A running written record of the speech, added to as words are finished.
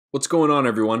What's going on,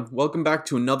 everyone? Welcome back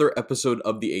to another episode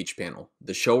of the H Panel,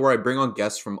 the show where I bring on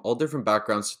guests from all different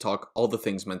backgrounds to talk all the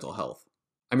things mental health.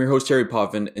 I'm your host, Harry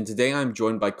Potvin, and today I'm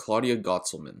joined by Claudia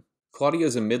Goetzelmann. Claudia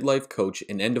is a midlife coach,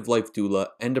 an end-of-life doula,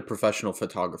 and a professional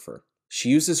photographer. She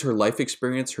uses her life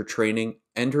experience, her training,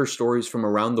 and her stories from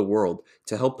around the world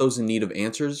to help those in need of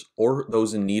answers or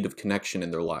those in need of connection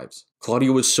in their lives.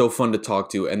 Claudia was so fun to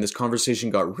talk to, and this conversation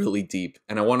got really deep,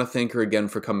 and I want to thank her again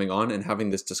for coming on and having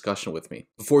this discussion with me.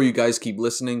 Before you guys keep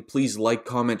listening, please like,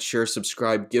 comment, share,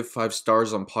 subscribe, give 5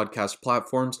 stars on podcast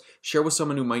platforms, share with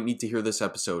someone who might need to hear this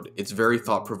episode. It's very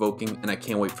thought-provoking, and I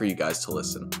can't wait for you guys to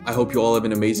listen. I hope you all have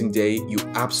an amazing day. You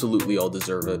absolutely all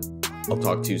deserve it. I'll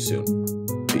talk to you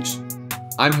soon. Peace.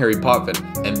 I'm Harry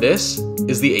Potvin, and this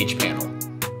is the H Panel.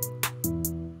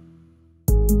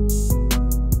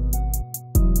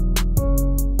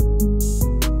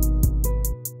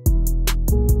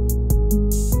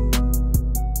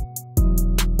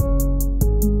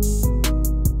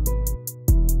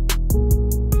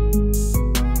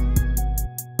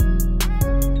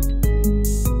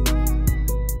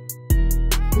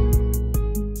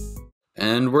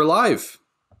 And we're live.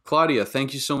 Claudia,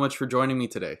 thank you so much for joining me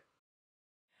today.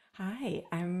 Hi,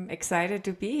 I'm excited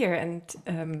to be here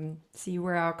and see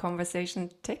where our conversation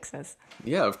takes us.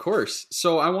 Yeah, of course.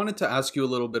 So I wanted to ask you a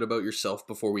little bit about yourself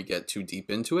before we get too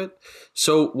deep into it.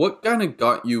 So what kind of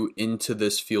got you into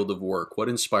this field of work? What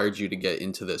inspired you to get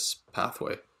into this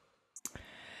pathway?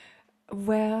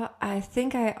 Well, I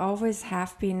think I always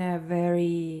have been a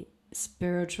very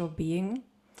spiritual being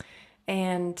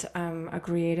and a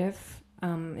creative.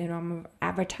 I'm an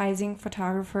advertising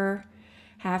photographer,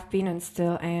 have been and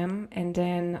still am. And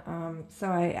then, so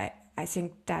I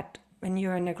think that when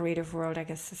you're in the creative world, I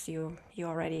guess as you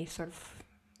already sort of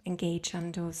engage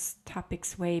on those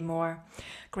topics way more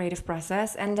creative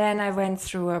process. And then I went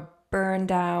through a burn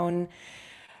down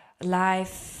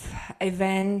life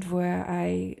event where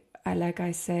I like I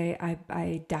say,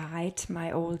 I died,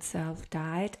 my old self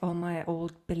died, all my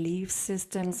old belief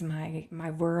systems,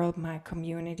 my world, my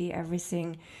community,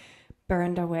 everything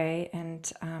burned away,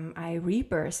 and I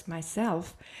rebirthed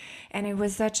myself. And it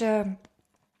was such a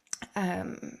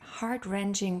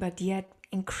heart-wrenching but yet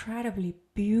incredibly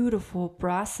beautiful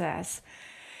process,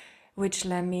 which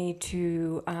led me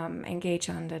to engage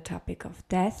on the topic of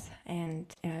death.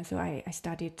 And so I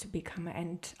studied to become an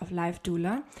end-of-life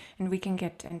doula, and we can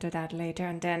get into that later.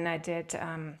 And then I did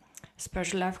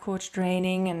special life coach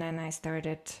training, and then I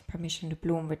started Permission to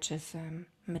Bloom, which is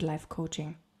midlife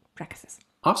coaching practices.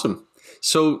 Awesome.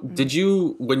 So did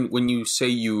you, when you say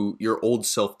your old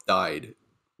self died,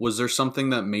 was there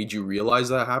something that made you realize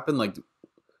that happened? Like,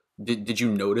 did you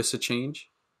notice a change?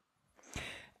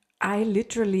 I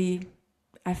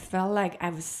felt like I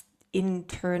was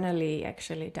internally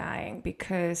actually dying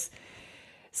because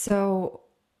so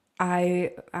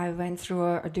I went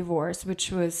through a divorce,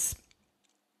 which was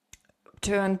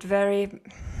turned very,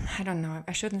 I don't know,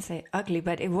 I shouldn't say ugly,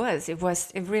 but it was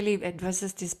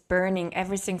just this burning,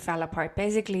 everything fell apart.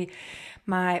 Basically,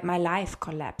 my life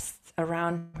collapsed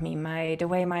around me. The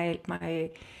way my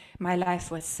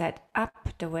life was set up,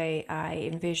 the way I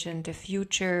envisioned the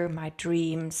future, my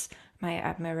dreams, my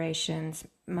admirations,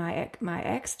 my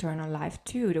external life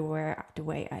too, the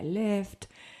way I lived,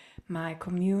 my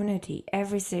community,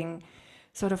 everything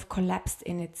sort of collapsed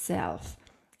in itself.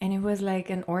 And it was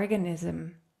like an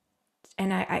organism.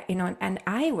 And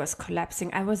I was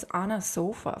collapsing. I was on a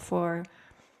sofa for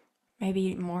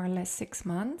maybe more or less 6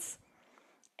 months.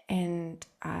 And,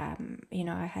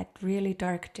 I had really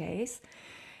dark days.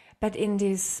 But in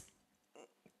this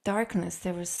darkness,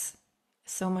 there was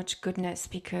so much goodness,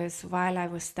 because while I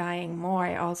was dying more,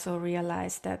 I also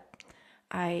realized that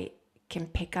I can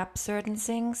pick up certain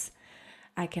things.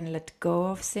 I can let go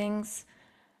of things.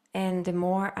 And the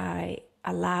more I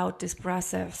allowed this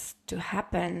process to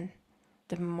happen,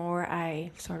 the more I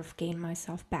sort of gained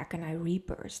myself back and I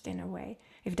rebirthed in a way,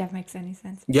 if that makes any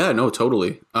sense. Yeah, no,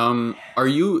 totally.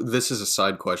 This is a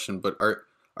side question, but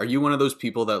are you one of those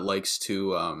people that likes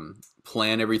to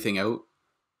plan everything out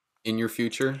in your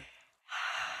future?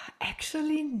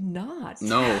 Actually not.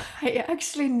 No. I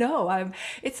actually know.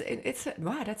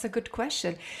 Wow, that's a good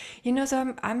question.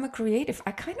 So I'm a creative.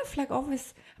 I kind of like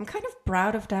always, I'm kind of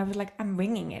proud of that. I was like, I'm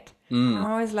winging it. I'm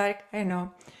always like,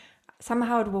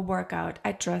 somehow it will work out.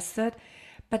 I trust it.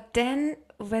 But then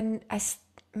when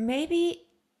maybe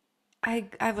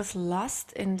I was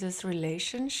lost in this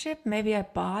relationship, maybe I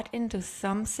bought into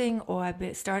something, or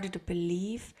started to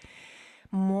believe,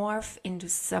 morph into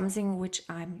something which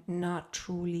I'm not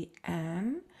truly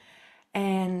am.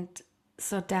 And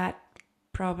so that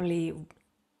probably,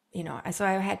 so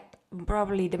I had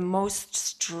probably the most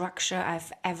structure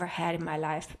I've ever had in my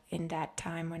life in that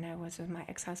time when I was with my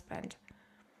ex-husband.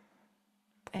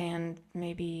 And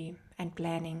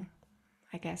planning,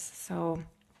 I guess. So,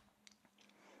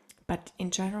 but in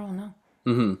general, no.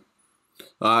 Mm-hmm.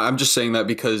 I'm just saying that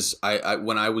because I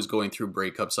when I was going through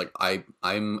breakups, like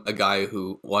I'm a guy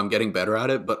who, well, I'm getting better at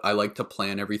it, but I like to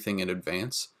plan everything in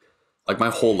advance. Like my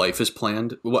whole life is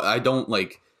planned. Well, I don't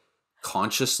like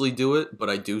consciously do it, but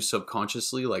I do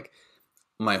subconsciously. Like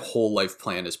my whole life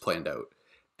plan is planned out.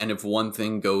 And if one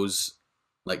thing goes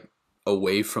like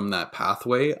away from that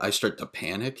pathway, I start to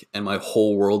panic and my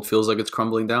whole world feels like it's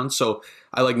crumbling down. So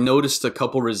I like noticed a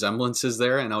couple resemblances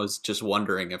there, and I was just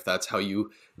wondering if that's how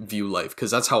you view life,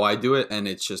 because that's how I do it, and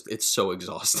it's so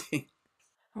exhausting.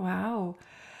 Wow.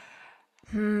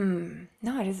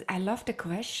 No, it is. I love the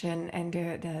question and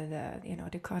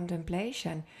the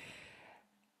contemplation.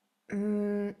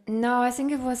 No, I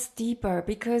think it was deeper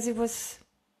because it was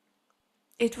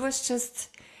just,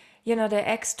 the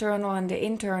external and the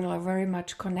internal are very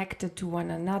much connected to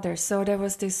one another. So there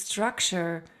was this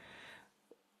structure,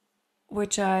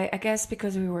 which I guess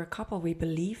because we were a couple, we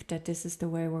believed that this is the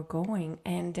way we're going.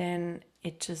 And then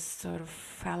it just sort of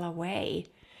fell away.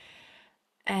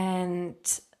 And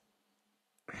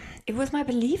it was my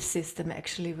belief system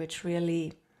actually, which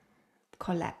really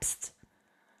collapsed.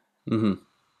 Mm-hmm.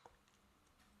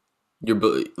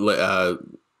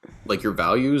 Like your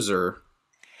values, or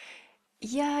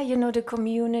Yeah, the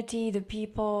community, the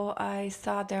people I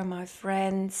thought they're my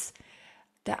friends,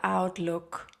 the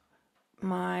outlook,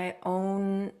 my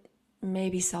own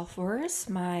maybe self-worth,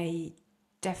 my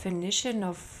definition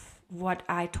of what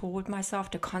I told myself,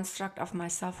 the construct of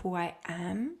myself, who I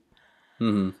am.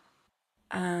 mm-hmm.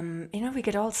 We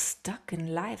get all stuck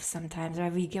in life sometimes,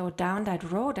 right? We go down that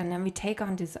road and then we take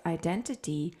on this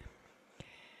identity,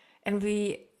 and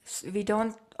we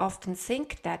don't often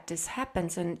think that this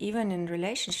happens. And even in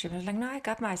relationships, it's like, no, I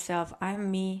got myself,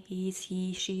 I'm me, he's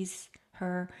he, she's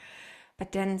her.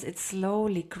 But then it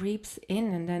slowly creeps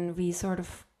in, and then we sort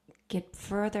of get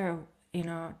further,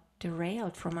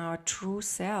 derailed from our true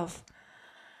self.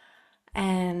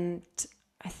 And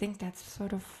I think that's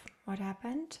sort of what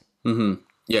happened. Mm-hmm.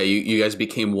 Yeah, you guys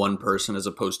became one person as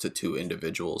opposed to two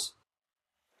individuals.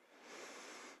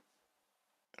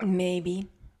 Maybe.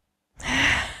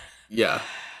 Yeah.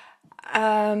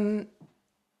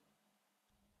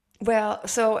 Well,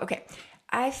 so okay,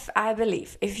 I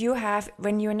believe if you have,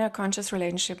 when you're in a conscious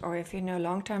relationship or if you're in a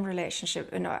long-term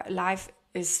relationship, life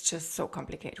is just so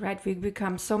complicated, right? We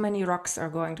become, so many rocks are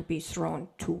going to be thrown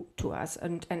to us,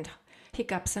 and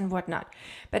hiccups and whatnot.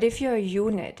 But if you're a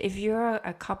unit, if you're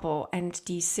a couple and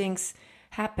these things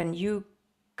happen, you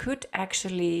could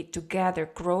actually together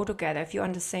grow together. If you're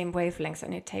on the same wavelengths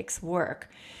and it takes work,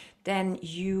 then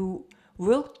you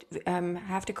will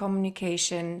have the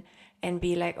communication and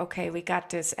be like, okay, we got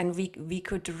this, and we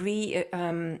could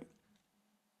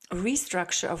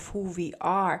restructure of who we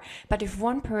are. But if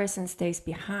one person stays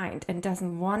behind and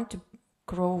doesn't want to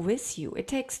grow with you, it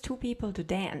takes two people to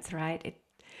dance, right?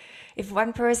 If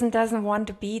one person doesn't want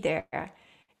to be there,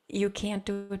 you can't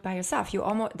do it by yourself. You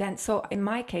almost then. So in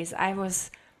my case, I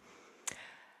was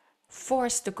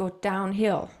forced to go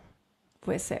downhill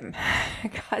with him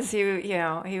because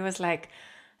he was like,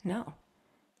 no,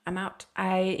 I'm out.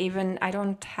 I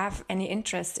don't have any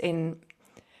interest in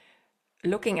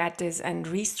looking at this and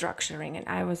restructuring. And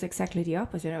I was exactly the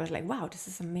opposite. I was like, wow, this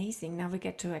is amazing. Now we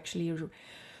get to actually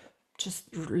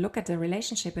just look at the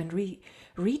relationship and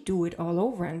redo it all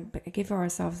over and give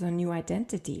ourselves a new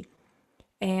identity.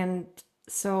 And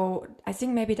so I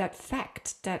think maybe that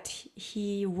fact that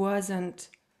he wasn't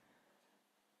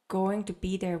going to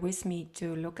be there with me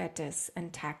to look at this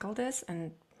and tackle this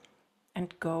and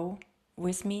go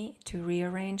with me to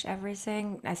rearrange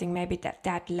everything, I think maybe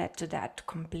that led to that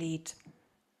complete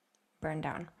burn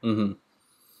down. Mm-hmm.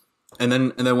 And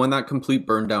then when that complete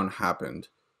burn down happened,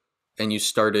 and you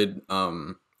started,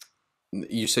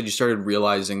 you said you started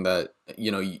realizing that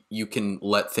you can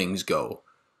let things go,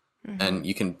 and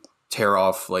you can tear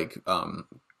off, like,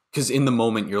 because in the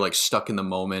moment you're like stuck in the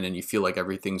moment and you feel like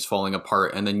everything's falling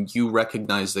apart, and then you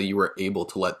recognize that you were able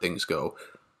to let things go.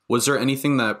 Was there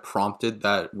anything that prompted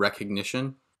that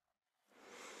recognition?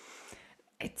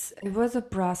 It was a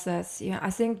process. Yeah,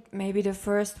 I think maybe the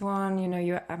first one,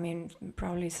 I mean,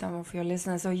 probably some of your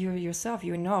listeners or you yourself,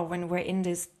 when we're in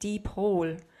this deep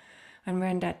hole and we're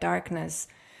in that darkness,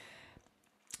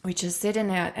 we just sit in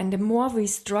it. And the more we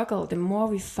struggle, the more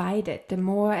we fight it, the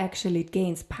more actually it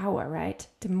gains power, right?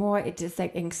 The more it is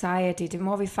like anxiety, the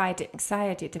more we fight the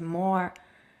anxiety, the more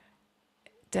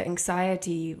the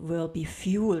anxiety will be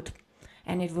fueled.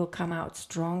 and it will come out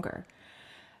stronger.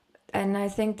 And I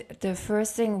think the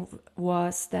first thing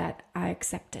was that I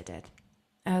accepted it.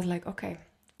 I was like, okay,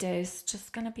 there's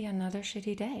just gonna be another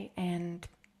shitty day and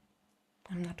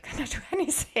I'm not gonna do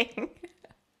anything.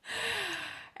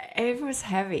 It was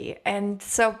heavy. And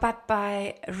so, but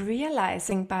by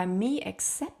realizing, by me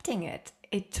accepting it,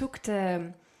 it took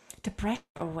the pressure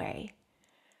away.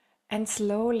 And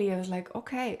slowly I was like,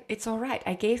 okay, it's all right.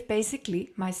 I gave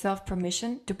basically myself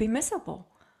permission to be miserable.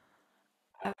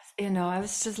 I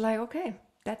was just like, okay,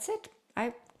 that's it.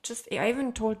 I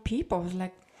even told people, I was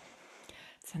like,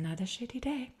 it's another shitty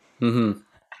day. Mm-hmm.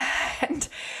 And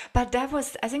but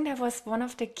I think that was one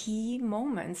of the key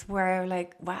moments where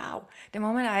like, wow, the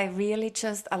moment I really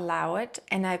just allow it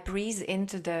and I breathe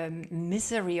into the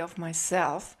misery of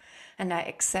myself and I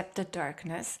accept the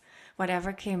darkness,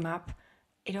 whatever came up,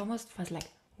 it almost was like,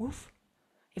 woof,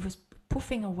 it was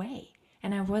puffing away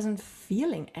and I wasn't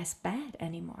feeling as bad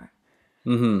anymore.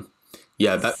 Mm-hmm.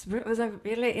 Yeah, It was a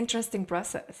really interesting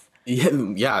process.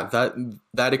 yeah,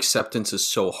 that acceptance is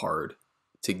so hard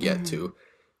to get to,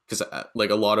 because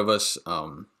like a lot of us,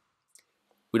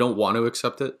 we don't want to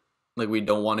accept it. Like we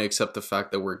don't want to accept the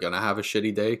fact that we're gonna have a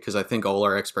shitty day, because I think all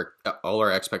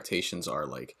our expectations are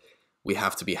like we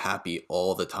have to be happy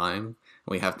all the time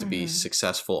and we have to be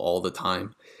successful all the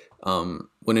time.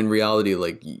 When in reality,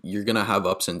 like you're gonna have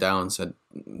ups and downs, and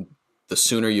the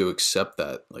sooner you accept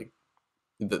that, like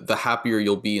the happier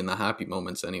you'll be in the happy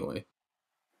moments anyway.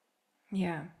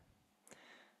 Yeah.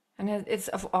 And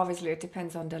it's obviously it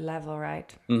depends on the level,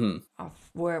 right? Mm-hmm. Of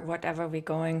where whatever we're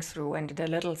going through, and the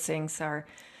little things are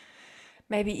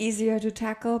maybe easier to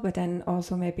tackle, but then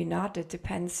also maybe not. It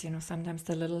depends, sometimes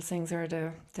the little things are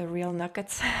the real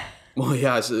nuggets. Well,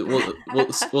 yeah.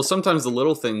 Well. Sometimes the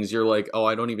little things you're like, oh,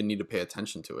 I don't even need to pay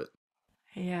attention to it.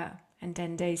 Yeah, and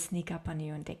then they sneak up on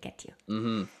you and they get you.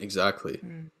 Mm-hmm. Exactly.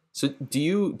 So, do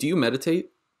you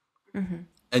meditate?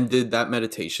 And did that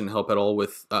meditation help at all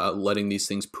with letting these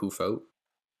things poof out?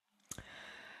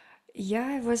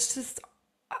 Yeah, it was just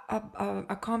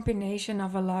a combination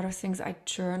of a lot of things. I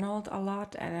journaled a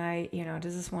lot, and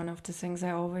this is one of the things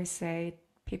I always say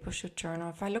people should journal.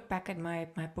 If I look back at my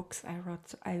books, I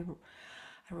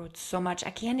wrote so much. I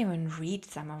can't even read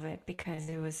some of it because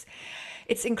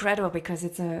it's incredible because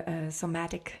it's a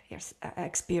somatic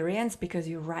experience because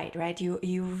you write, right?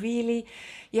 You really,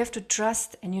 you have to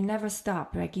trust and you never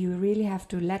stop. Like you really have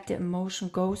to let the emotion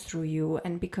go through you.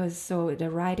 And because so the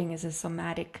writing is it's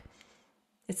somatic.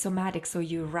 So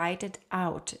you write it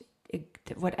out.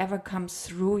 Whatever comes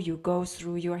through you goes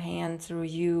through your hand, through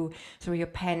you, through your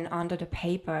pen, onto the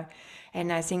paper.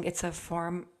 And I think it's a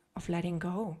form of letting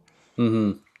go.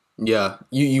 Mm-hmm. Yeah,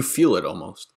 you feel it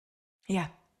almost. Yeah.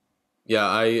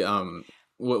 Yeah,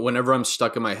 whenever I'm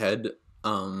stuck in my head,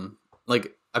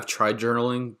 like I've tried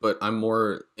journaling, but I'm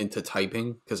more into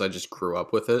typing because I just grew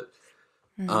up with it.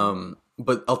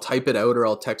 But I'll type it out, or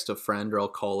I'll text a friend, or I'll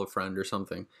call a friend or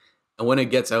something, and when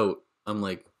it gets out, I'm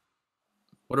like,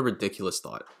 what a ridiculous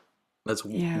thought.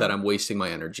 Yeah. That I'm wasting my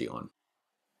energy on.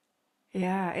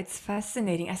 Yeah, it's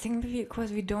fascinating. I think maybe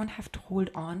because we don't have to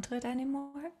hold on to it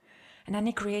anymore. And then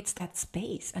it creates that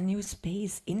space, a new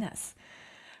space in us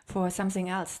for something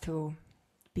else to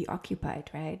be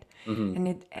occupied, right?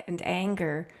 Mm-hmm. And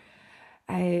anger.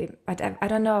 I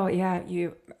don't know, yeah,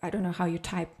 I don't know how you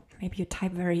type. Maybe you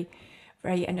type very,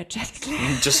 very energetically.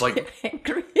 Just like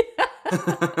Angry.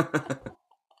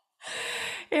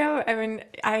 Yeah, I mean,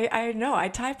 I know I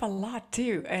type a lot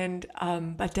too, and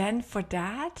but then for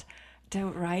that,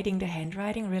 the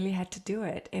handwriting really had to do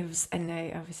it. It was, and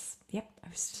I was, yep, I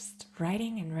was just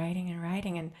writing and writing and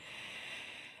writing, and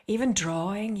even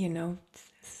drawing,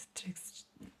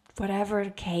 whatever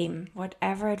came,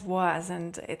 whatever it was,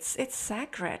 and it's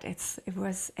sacred.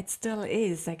 It still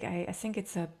is. Like I think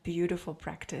it's a beautiful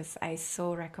practice. I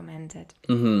so recommend it.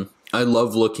 Mm-hmm. I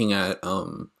love looking at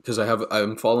because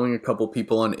I'm following a couple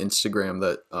people on Instagram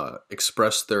that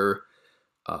express their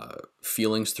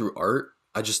feelings through art.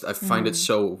 I find it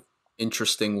so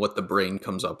interesting what the brain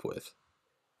comes up with,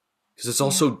 because it's all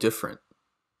Yeah, so different.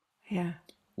 yeah.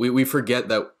 We forget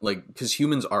that, like, because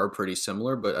humans are pretty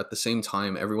similar, but at the same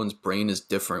time everyone's brain is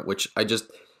different, which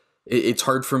it's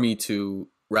hard for me to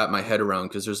wrap my head around,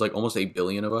 because there's like almost 8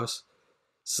 billion of us.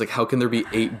 It's like, how can there be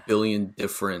 8 billion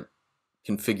different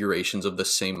configurations of the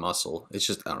same muscle? It's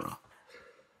just, I don't know.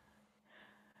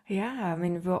 Yeah, I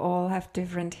mean, we all have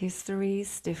different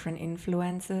histories, different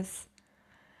influences.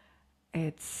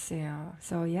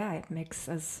 So yeah, it makes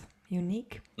us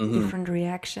unique. Mm-hmm. Different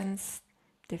reactions,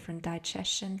 different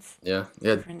digestions, Yeah,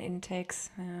 yeah. different intakes,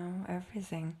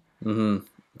 everything. Mm-hmm.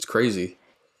 It's crazy.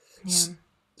 Yeah.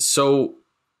 So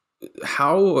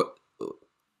how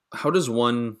does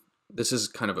one, this is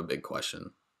kind of a big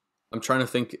question. I'm trying to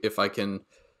think if I can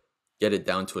get it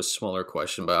down to a smaller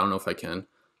question, but I don't know if I can.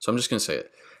 So I'm just going to say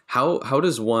it. How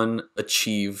does one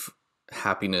achieve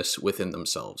happiness within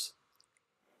themselves?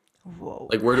 Whoa.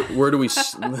 Like where do we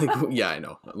like yeah, I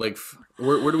know. Like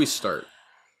where do we start?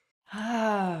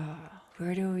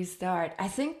 Where do we start? I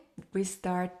think we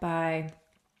start by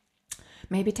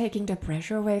maybe taking the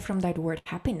pressure away from that word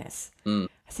happiness. Mm,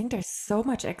 I think there's so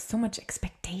much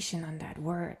expectation on that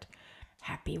word.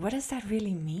 Happy. What does that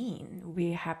really mean?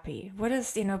 We're happy. What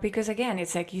is, because again,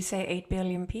 it's like you say 8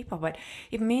 billion people, but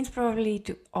it means probably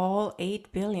to all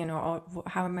 8 billion or all,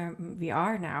 however we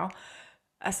are now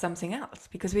as something else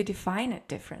because we define it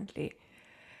differently.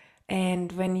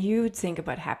 And when you think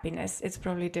about happiness, it's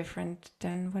probably different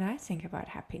than what I think about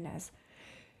happiness.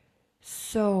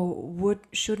 So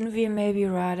shouldn't we maybe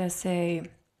rather say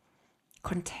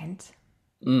content,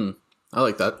 I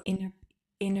like that.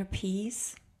 inner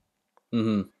peace,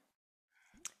 Mm-hmm.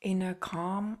 inner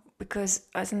calm? Because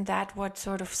isn't that what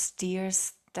sort of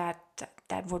steers that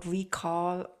what we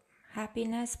call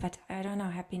happiness? But I don't know.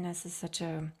 Happiness is such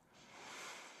a,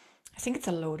 I think it's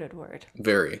a loaded word.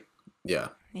 Very. Yeah.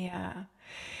 Yeah.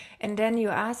 And then you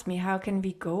ask me, how can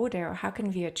we go there? Or how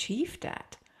can we achieve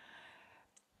that?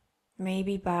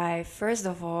 Maybe by, first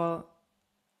of all,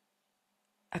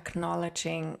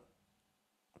 acknowledging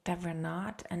that we're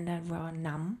not and that we're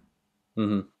numb.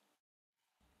 Mm-hmm.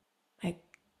 Like,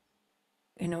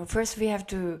 first we have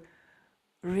to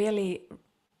really,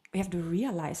 we have to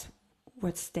realize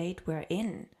what state we're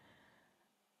in.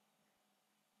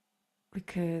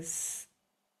 Because,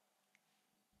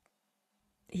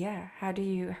 yeah,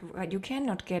 you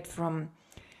cannot get from,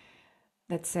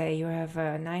 let's say you have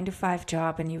a 9 to 5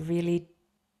 job and you really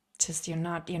just, you're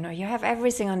not, you have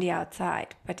everything on the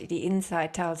outside, but the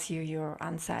inside tells you you're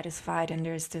unsatisfied and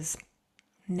there's this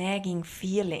nagging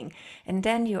feeling. And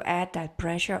then you add that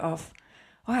pressure of,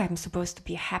 oh, I'm supposed to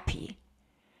be happy.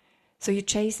 So you're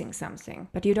chasing something,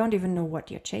 but you don't even know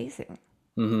what you're chasing.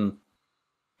 Mm-hmm.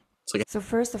 It's like, So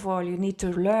first of all, you need to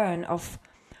learn of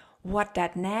what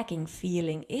that nagging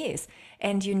feeling is,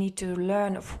 and you need to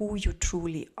learn of who you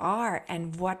truly are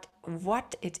and what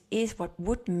it is, what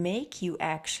would make you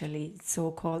actually,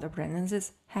 so-called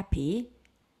apprentices, happy.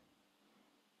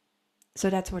 So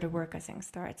that's where the work, I think,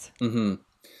 starts. mm-hmm.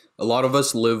 A lot of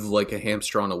us live like a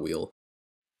hamster on a wheel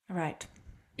Right.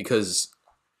 because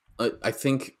I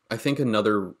think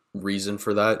another reason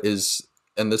for that is,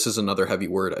 and this is another heavy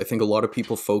word, I think a lot of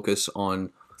people focus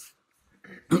on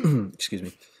excuse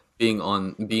me,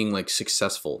 being like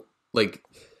successful. Like,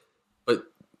 but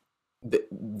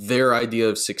their idea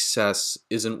of success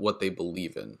isn't what they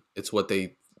believe in. It's what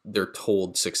they're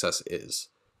told success is.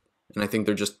 And I think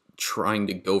they're just trying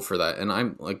to go for that. And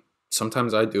I'm like,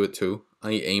 sometimes I do it too.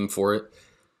 I aim for it,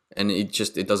 and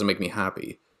it doesn't make me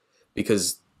happy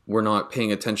because we're not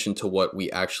paying attention to what we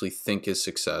actually think is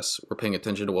success. We're paying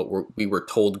attention to what we were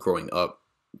told growing up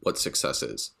what success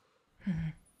is.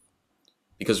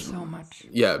 Because So much.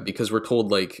 yeah, because we're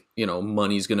told like,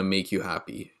 money's going to make you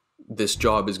happy. This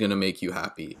job is going to make you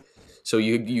happy. So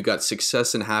you got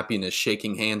success and happiness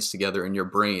shaking hands together in your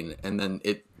brain, and then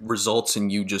it results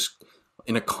in you just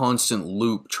in a constant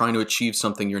loop trying to achieve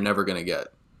something you're never going to get.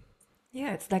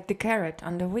 Yeah, it's like the carrot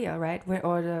on the wheel, right?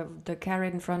 Or the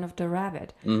carrot in front of the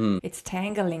rabbit. Mm-hmm. It's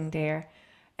tangling there.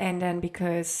 And then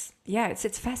because, yeah,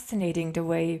 it's fascinating the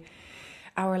way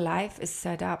our life is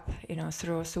set up,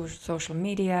 through social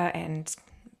media and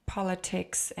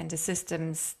politics and the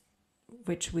systems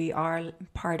which we are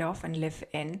part of and live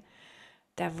in.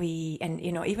 That we, and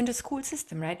even the school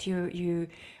system, right? You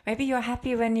maybe you're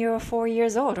happy when you're 4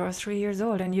 years old or 3 years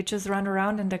old and you just run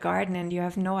around in the garden and you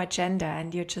have no agenda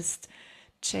and you're just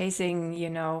chasing,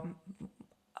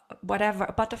 whatever,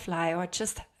 a butterfly, or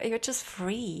you're just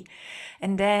free.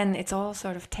 And then it's all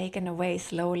sort of taken away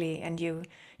slowly and you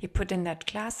put in that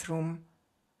classroom,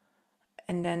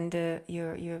 and then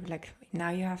you're like, now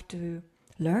you have to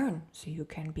learn so you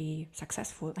can be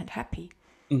successful and happy.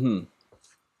 Mm-hmm.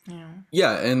 Yeah.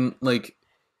 Yeah, and like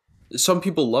some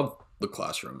people love the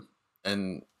classroom,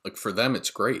 and like for them it's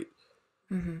great.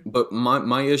 Mm-hmm. But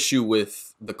my issue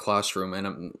with the classroom, and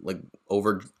I'm like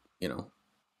over,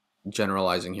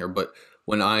 generalizing here, but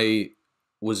when I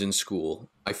was in school,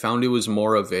 I found it was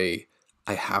more of a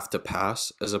I have to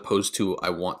pass as opposed to I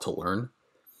want to learn,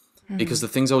 because the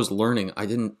things I was learning,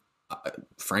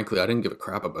 frankly, I didn't give a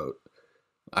crap about.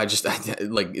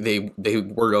 Like they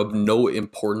were of no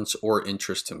importance or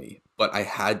interest to me, but I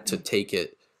had to take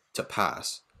it to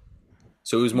pass.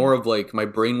 So it was more Yeah. of like my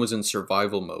brain was in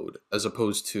survival mode as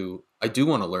opposed to I do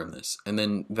want to learn this. And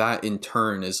then that in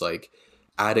turn is like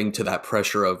adding to that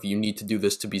pressure of you need to do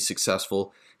this to be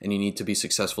successful and you need to be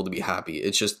successful to be happy.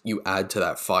 It's just you add to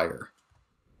that fire.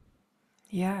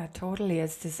 Yeah, totally.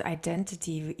 It's this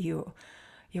identity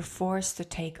you're forced to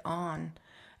take on,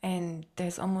 and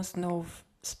there's almost no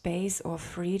space or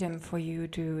freedom for you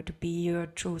to be your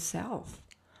true self.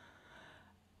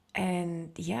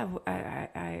 And yeah,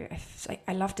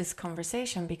 I love this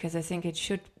conversation because I think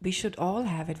we should all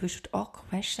have it. We should all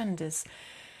question this.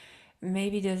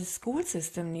 Maybe the school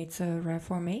system needs a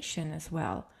reformation as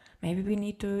well. Maybe we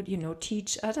need to,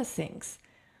 teach other things.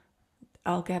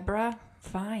 Algebra,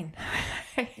 fine.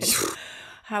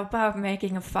 How about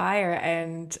making a fire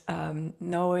and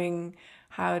knowing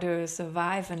how to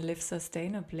survive and live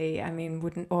sustainably? I mean,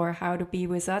 wouldn't, or how to be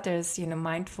with others,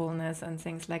 mindfulness and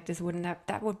things like this. Wouldn't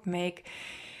that would make,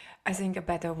 I think, a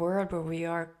better world where we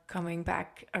are coming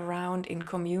back around in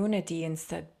community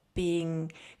instead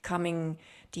coming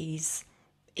these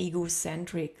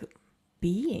egocentric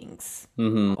beings,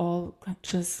 all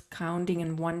just counting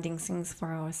and wanting things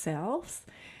for ourselves.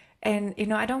 And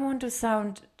I don't want to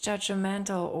sound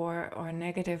judgmental or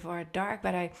negative or dark,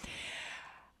 but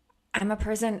I'm a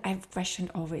person, I've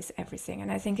questioned always everything,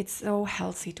 and I think it's so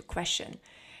healthy to question.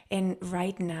 And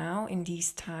right now in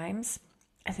these times,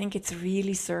 I think it's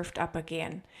really served up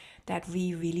again that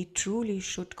we really truly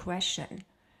should question.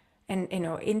 And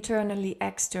internally,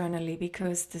 externally,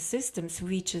 because the systems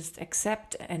we just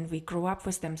accept and we grow up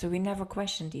with them, so we never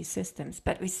question these systems.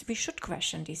 But we should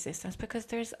question these systems because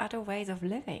there's other ways of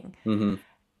living,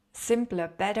 simpler,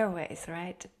 better ways,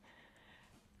 right?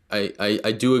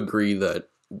 I do agree that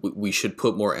we should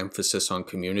put more emphasis on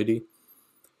community,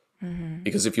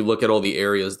 because if you look at all the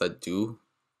areas that do,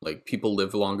 like, people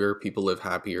live longer, people live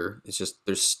happier. It's just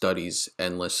there's studies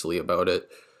endlessly about it.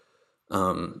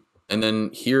 And then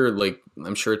here, like,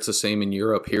 I'm sure it's the same in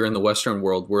Europe. Here in the Western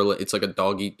world, it's like a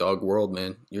dog eat dog world,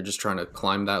 man. You're just trying to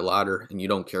climb that ladder, and you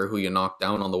don't care who you knock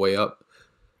down on the way up.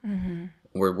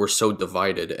 We're so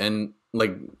divided, and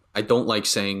like, I don't like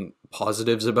saying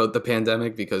positives about the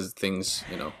pandemic because things,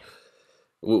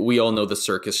 we all know the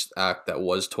circus act that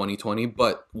was 2020.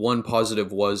 But one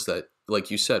positive was that,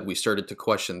 like you said, we started to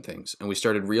question things, and we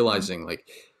started realizing like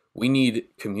we need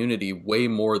community way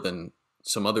more than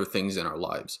some other things in our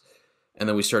lives. And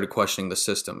then we started questioning the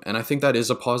system. And I think that is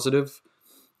a positive.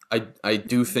 I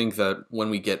do think that when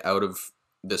we get out of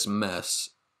this mess,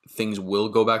 things will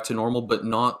go back to normal, but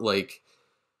not like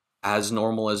as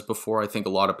normal as before. I think a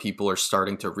lot of people are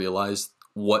starting to realize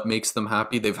what makes them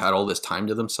happy. They've had all this time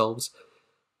to themselves.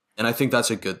 And I think that's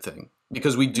a good thing,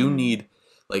 because we do need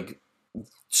like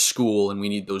school, and we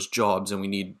need those jobs, and we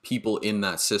need people in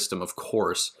that system, of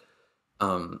course.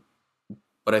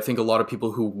 But I think a lot of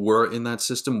people who were in that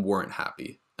system weren't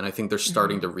happy. And I think they're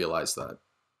starting to realize that.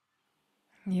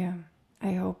 Yeah,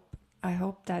 I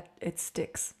hope that it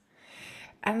sticks.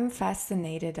 I'm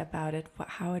fascinated about it,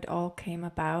 how it all came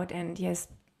about. And yes,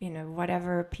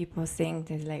 whatever people think,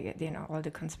 there's like, all the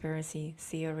conspiracy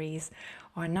theories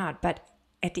or not. But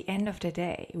at the end of the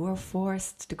day, we're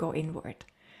forced to go inward.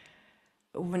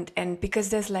 And because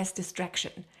there's less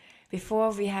distraction.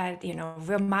 Before we had,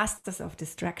 we're masters of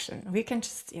distraction. We can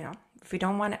just, if we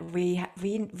don't want to,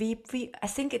 I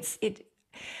think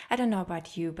I don't know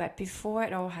about you, but before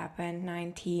it all happened,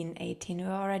 1918, we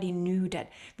already knew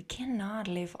that we cannot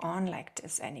live on like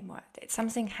this anymore.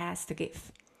 Something has to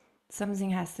give.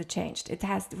 Something has to change.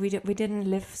 We didn't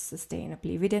live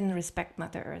sustainably. We didn't respect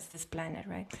Mother Earth, this planet,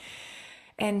 right?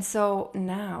 And so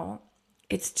now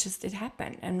it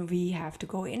happened, and we have to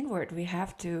go inward. We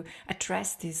have to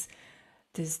address this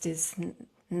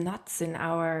nuts in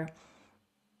our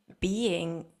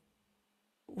being,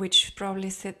 which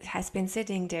probably has been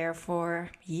sitting there for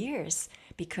years,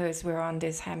 because we're on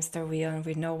this hamster wheel and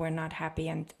we know we're not happy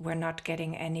and we're not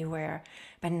getting anywhere.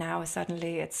 But now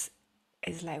suddenly it's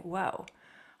like, whoa,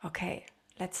 okay,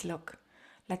 let's look,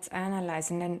 let's analyze,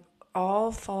 and then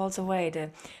all falls away,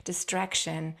 the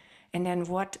distraction. And then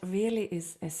what really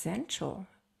is essential,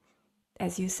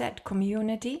 as you said,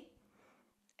 community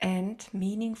and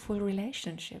meaningful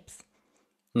relationships.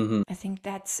 I think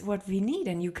that's what we need.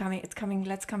 And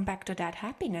let's come back to that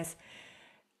happiness.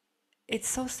 It's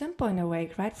so simple in a way,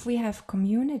 right? If we have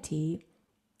community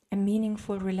and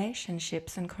meaningful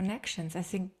relationships and connections, I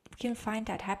think we can find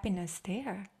that happiness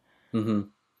there.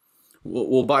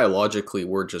 Well, biologically,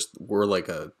 we're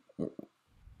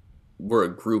a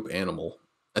group animal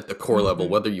at the core level,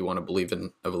 whether you want to believe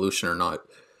in evolution or not.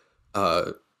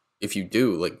 If you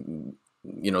do, like,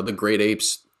 the great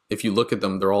apes, if you look at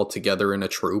them, they're all together in a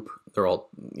troop. They're all,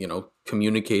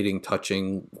 communicating,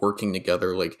 touching, working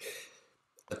together. Like,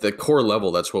 at the core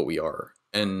level, that's what we are.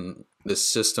 And the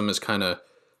system has kind of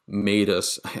made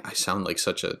us, I sound like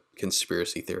such a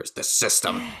conspiracy theorist, the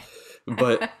system,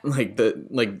 but like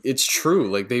it's true.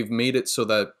 Like they've made it so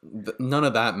that none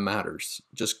of that matters.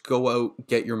 Just go out,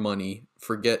 get your money,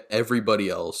 forget everybody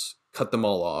else, cut them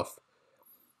all off,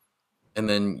 and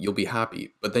then you'll be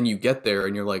happy. But then you get there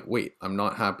and you're like, wait, I'm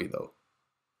not happy though.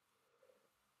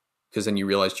 Because then you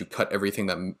realize you cut everything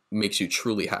that makes you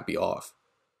truly happy off.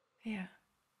 Yeah.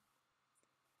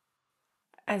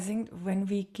 I think when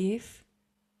we give,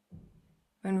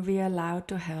 when we are allowed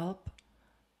to help,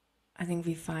 I think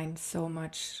we find so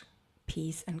much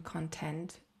peace and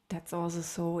content. That's also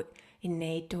so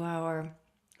innate to our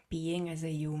being as a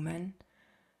human.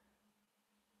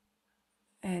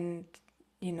 And,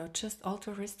 just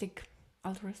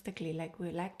altruistically, like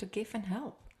we like to give and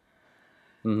help.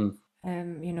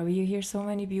 Mm-hmm. You hear so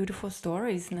many beautiful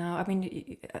stories now. I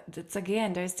mean, it's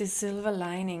again, there's this silver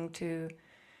lining to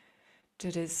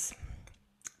this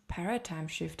paradigm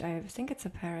shift. I think it's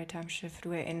a paradigm shift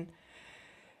wherein,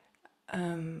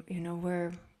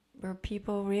 where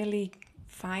people really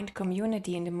find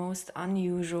community in the most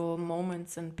unusual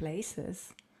moments and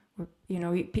places.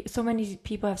 So many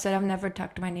people have said, I've never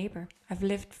talked to my neighbor. I've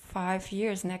lived 5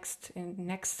 years next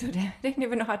to them. They didn't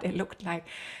even know how they looked like.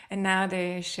 And now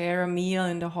they share a meal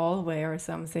in the hallway or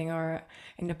something, or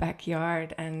in the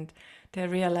backyard. And they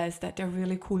realize that they're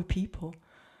really cool people.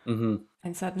 Mm-hmm.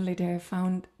 And suddenly they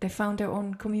found their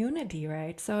own community,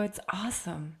 right? So it's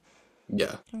awesome.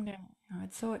 Yeah. Yeah.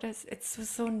 It's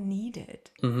so needed.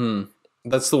 Mm-hmm.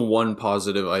 That's the one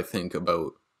positive I think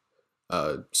about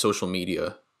social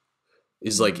media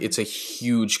is like it's a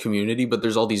huge community, but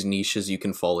there's all these niches you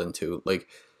can fall into. Like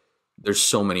there's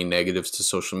so many negatives to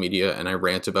social media, and I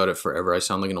rant about it forever. I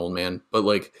sound like an old man, but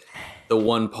like the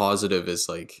one positive is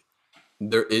like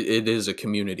it is a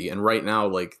community, and right now,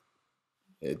 like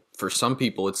for some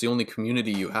people, it's the only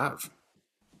community you have.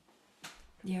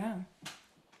 Yeah.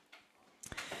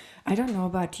 I don't know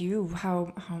about you,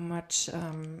 how much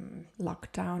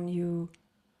lockdown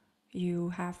you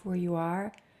have where you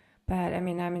are, but I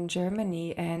mean, I'm in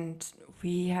Germany and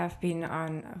we have been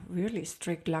on a really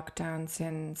strict lockdown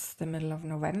since the middle of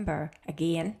November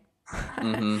again.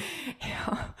 Mm-hmm.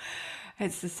 Yeah,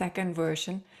 it's the second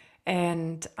version,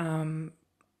 and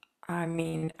I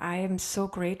mean, I am so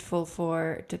grateful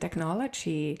for the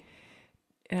technology.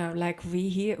 Like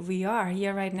we are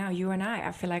here right now, you and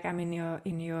I feel like I'm in your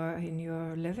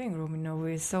living room.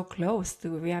 We're so close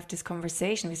to, we have this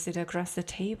conversation, we sit across the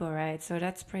table, right? So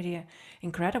that's pretty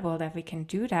incredible that we can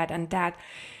do that, and that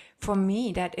for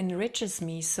me that enriches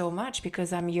me so much,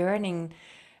 because I'm yearning,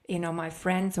 my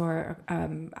friends, or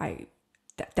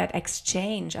that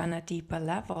exchange on a deeper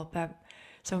level. But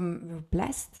so we're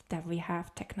blessed that we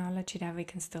have technology that we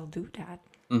can still do that.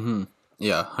 Mm-hmm.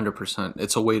 Yeah, 100%.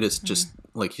 It's a way to just,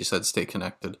 like you said, stay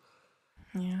connected.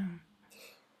 Yeah.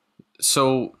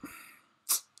 So,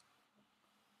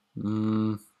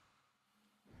 mm,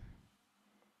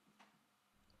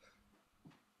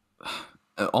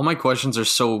 all my questions are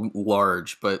so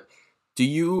large, but do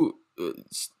you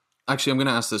actually? I'm going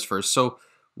to ask this first. So,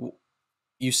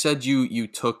 you said you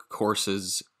took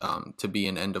courses to be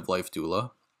an end of life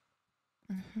doula.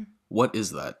 What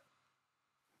is that?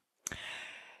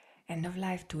 End of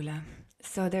life doula.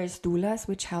 So there's doulas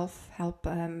which help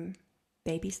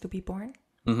babies to be born.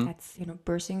 Mm-hmm. That's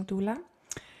birthing doula.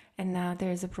 And now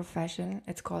there's a profession.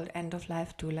 It's called end of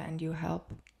life doula, and you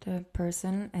help the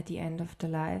person at the end of the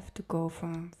life to go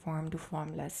from form to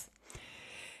formless.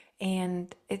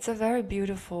 And it's a very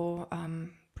beautiful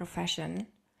profession.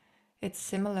 It's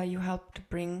similar. You help to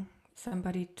bring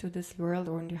somebody to this world,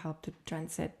 or you help to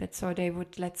transit. But so they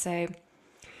would, let's say,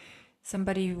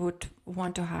 somebody would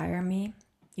want to hire me.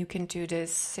 You can do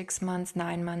this 6 months,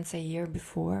 9 months, a year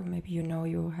before. Maybe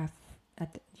you have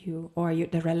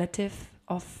the relative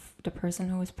of the person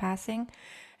who is passing,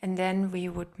 and then we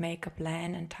would make a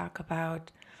plan and talk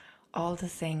about all the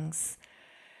things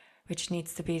which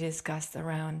needs to be discussed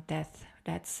around death.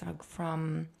 That's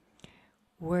from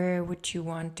where would you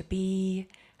want to be,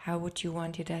 how would you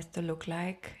want your death to look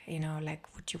like,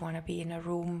 like would you want to be in a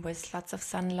room with lots of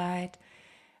sunlight,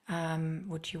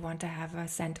 would you want to have a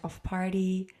send-off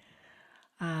party,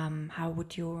 how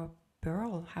would your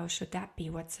burial, how should that be,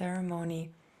 what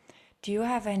ceremony, do you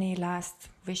have any last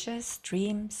wishes,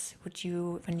 dreams, would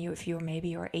you, if you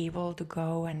maybe are able to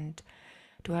go and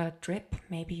do a trip,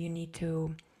 maybe you need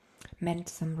to mend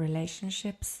some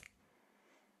relationships,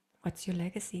 what's your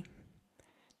legacy?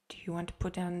 Do you want to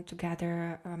put on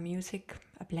together a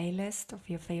playlist of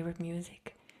your favorite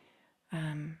music,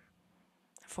 a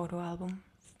photo album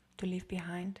to leave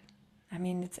behind, I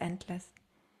mean, it's endless.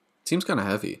 Seems kind of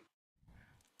heavy.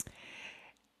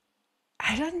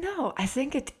 I don't know. I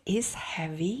think it is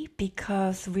heavy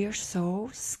because we're so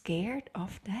scared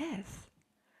of death.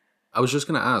 I was just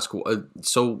gonna ask,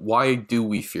 so why do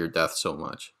we fear death so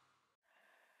much?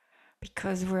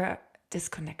 Because we're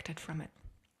disconnected from it.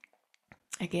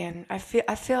 Again, I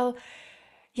feel,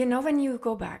 you know, when you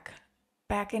go back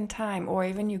in time, or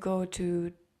even you go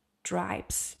to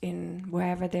tribes in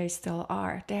wherever they still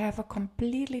are, they have a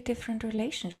completely different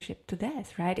relationship to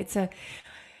death, right?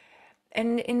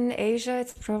 And in Asia,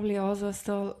 it's probably also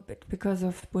still because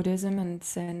of Buddhism and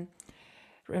Zen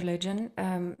religion.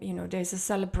 You know, there's a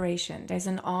celebration, there's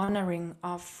an honoring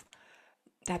of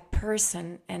that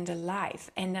person and a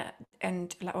life, and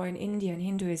or in India and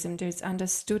Hinduism, there's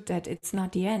understood that it's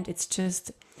not the end; it's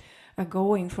just a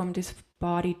going from this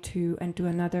body to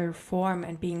another form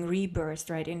and being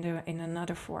rebirthed, right, in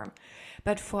another form.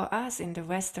 But for us in the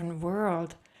Western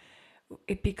world,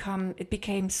 it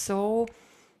became so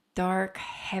dark,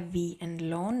 heavy, and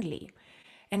lonely.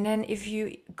 And then if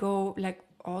you go like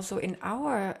also in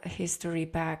our history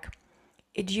back,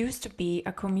 it used to be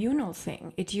a communal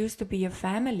thing. It used to be a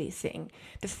family thing.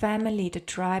 The family, the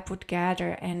tribe would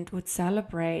gather and would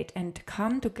celebrate and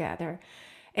come together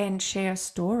and share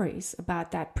stories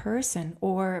about that person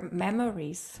or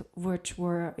memories which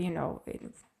were, you know,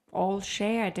 all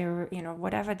shared. They were, you know,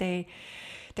 whatever they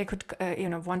could, you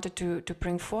know, wanted to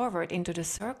bring forward into the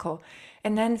circle.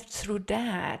 And then through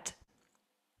that,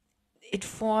 it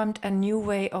formed a new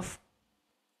way of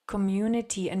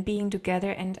community and being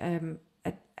together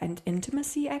and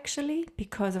intimacy, actually,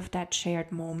 because of that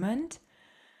shared moment.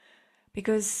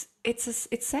 Because it's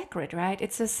sacred, right?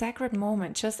 It's a sacred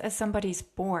moment. Just as somebody's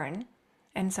born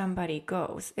and somebody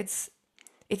goes, it's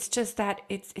just that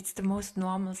it's the most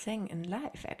normal thing in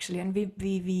life, actually, and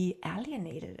we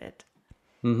alienated it.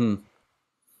 Mm-hmm.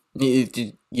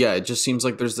 Yeah, it just seems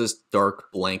like there's this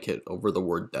dark blanket over the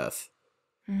word death.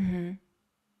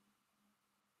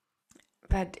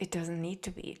 But it doesn't need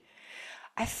to be.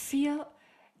 I feel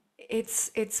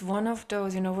it's one of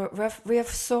those, you know, we have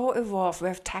so evolved, we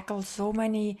have tackled so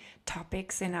many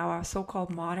topics in our so-called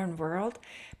modern world,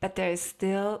 but there is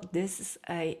still, this is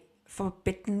a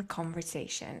forbidden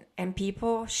conversation, and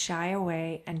people shy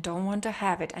away and don't want to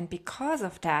have it, and because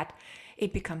of that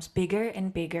it becomes bigger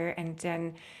and bigger, and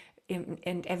then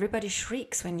and everybody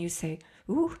shrieks when you say,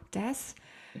 ooh, death.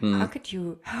 How Mm. could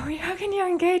you, how can you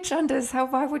engage on this? How,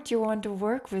 why would you want to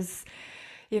work with,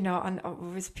 you know,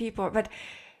 on with people? But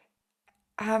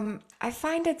I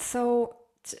find it so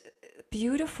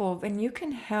beautiful when you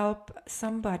can help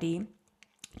somebody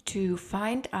to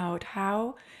find out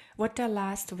how, what their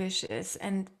last wish is,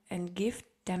 and give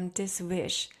them this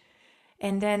wish,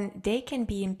 and then they can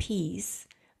be in peace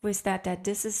with that, that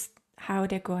this is how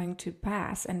they're going to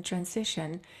pass and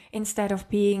transition, instead of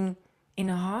being in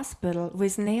a hospital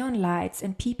with neon lights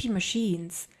and PP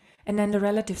machines, and then the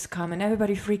relatives come and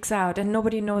everybody freaks out and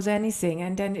nobody knows anything,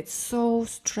 and then it's so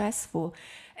stressful.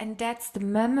 And that's the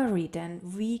memory then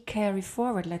we carry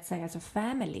forward, let's say, as a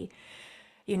family.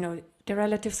 You know, the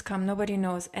relatives come, nobody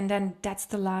knows, and then that's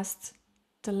the last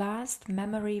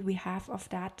memory we have of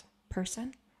that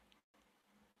person.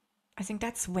 I think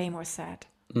that's way more sad.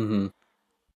 Mm-hmm.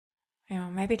 You know,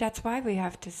 maybe that's why we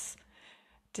have this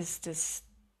this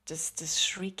this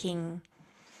shrieking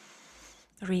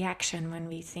reaction when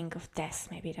we think of death.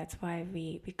 Maybe that's why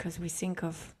because we think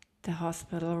of the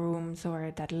hospital rooms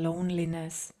or that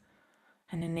loneliness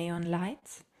and the neon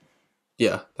lights.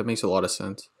 Yeah, that makes a lot of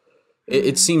sense.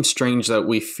 It seems strange that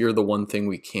we fear the one thing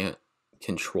we can't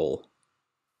control.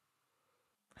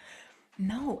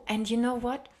 No, and you know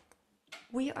what?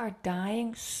 We are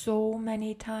dying so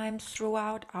many times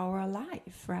throughout our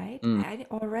life, right? Mm.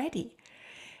 Already.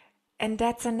 And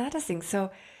that's another thing.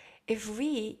 So if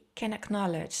we can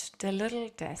acknowledge the little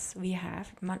deaths we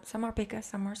have, some are bigger,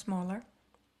 some are smaller,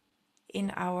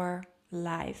 in our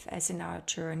life, as in our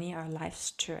journey, our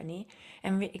life's journey,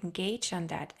 and we engage on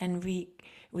that, and we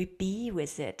be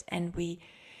with it, and we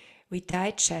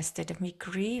digest it, and we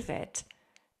grieve it,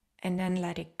 and then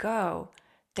let it go,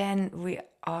 then we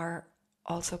are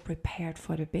also prepared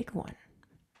for the big one.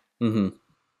 Mm-hmm.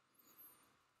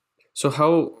 So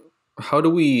how do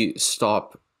we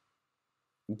stop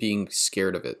being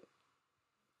scared of it?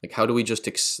 Like, how do we just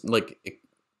I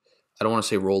don't want to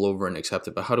say roll over and accept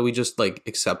it, but how do we just like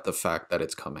accept the fact that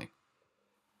it's coming?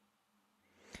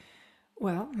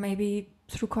 Well, maybe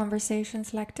through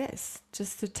conversations like this,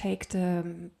 just to take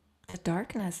the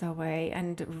darkness away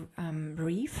and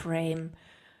reframe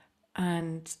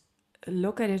and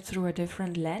look at it through a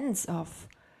different lens of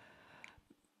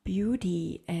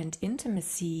beauty and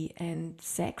intimacy and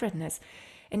sacredness.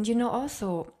 And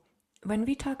also, when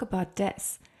we talk about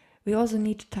death, we also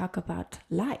need to talk about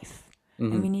life,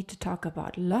 and we need to talk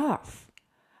about love.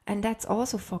 And that's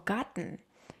also forgotten.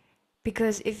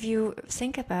 Because if you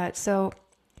think about, so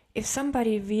if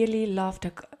somebody really lived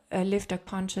a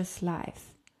conscious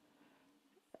life,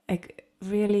 like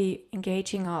really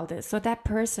engaging all this, so that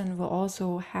person will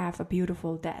also have a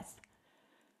beautiful death.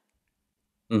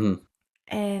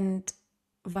 And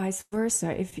vice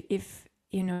versa. If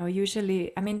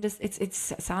usually, I mean, this it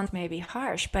sounds maybe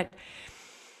harsh, but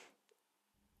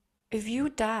if you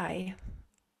die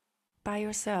by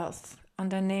yourself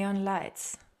under neon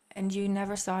lights and you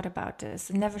never thought about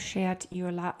this, never shared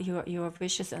your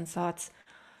wishes and thoughts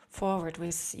forward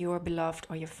with your beloved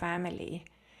or your family,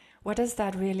 what does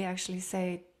that really actually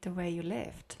say the way you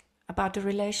lived, about the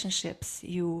relationships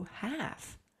you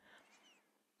have?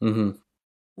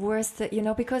 Where's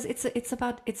the, because it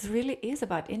really is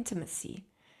about intimacy.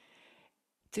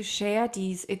 To share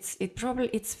these,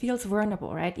 it feels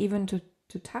vulnerable, right? Even to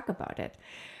talk about it.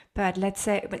 But let's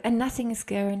say, and nothing is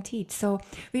guaranteed. So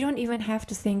we don't even have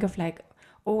to think of like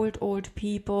old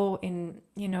people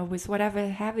with whatever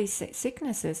heavy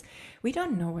sicknesses. We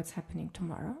don't know what's happening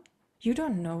tomorrow. You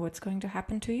don't know what's going to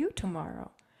happen to you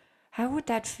tomorrow. How would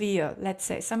that feel? Let's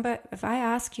say if I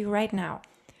ask you right now,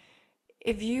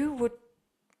 if you would,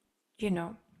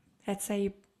 let's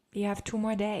say you have 2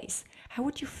 more days, how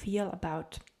would you feel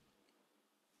about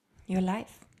your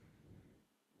life?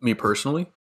 Me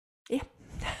personally? Yeah,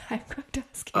 I'm going to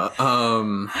ask you.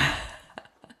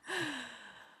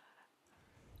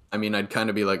 I mean, I'd kind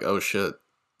of be like, oh shit.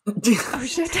 Oh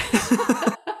shit.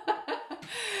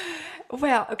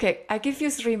 Well, okay, I give you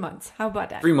 3 months. How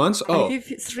about that? 3 months? Oh. I give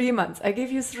you 3 months. I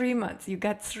give you 3 months. You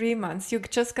got 3 months. You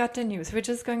just got the news. We're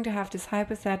just going to have this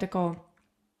hypothetical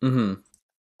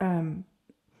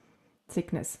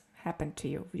sickness happen to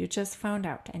you. You just found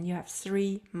out and you have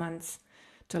 3 months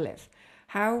to live.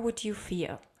 How would you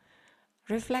feel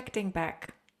reflecting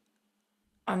back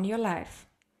on your life?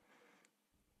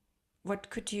 What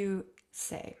could you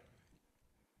say?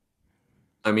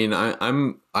 I mean,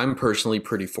 I'm personally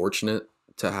pretty fortunate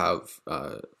to have.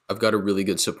 I've got a really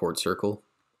good support circle.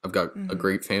 I've got a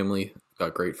great family. I've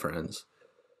got great friends.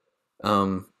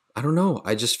 I don't know.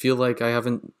 I just feel like I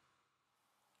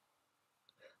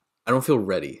don't feel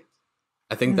ready.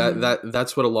 I think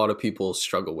that's what a lot of people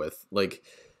struggle with. Like,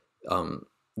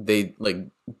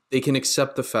 they can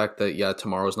accept the fact that yeah,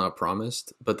 tomorrow's not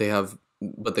promised, but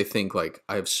they think like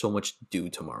I have so much to do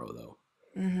tomorrow though.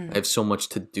 I have so much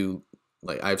to do.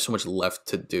 Like I have so much left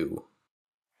to do.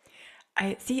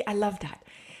 I love that.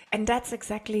 And that's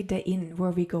exactly where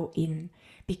we go in,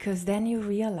 because then you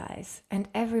realize, and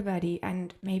everybody,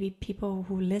 and maybe people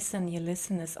who listen, your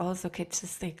listeners also could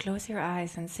just close your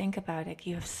eyes and think about it.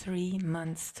 You have 3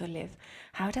 months to live.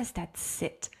 How does that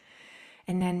sit?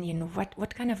 And then,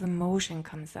 what kind of emotion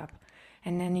comes up?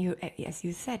 And then you, as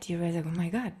you said, you realize, oh my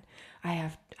God, I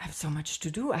have so much to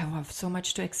do. I have so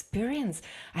much to experience.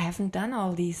 I haven't done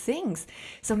all these things.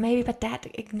 So maybe, but that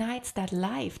ignites that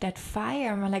life, that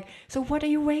fire. And I'm like, so what are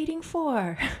you waiting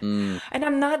for? And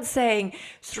I'm not saying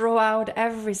throw out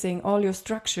everything, all your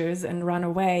structures and run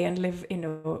away and live,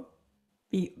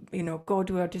 go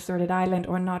to a deserted island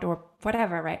or not, or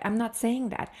whatever, right? I'm not saying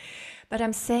that. But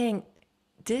I'm saying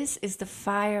this is the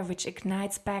fire which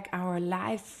ignites back our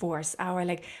life force, our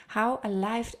how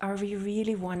alive are we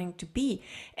really wanting to be?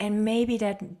 And maybe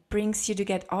that brings you to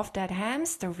get off that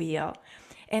hamster wheel.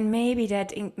 And maybe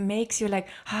that makes you like,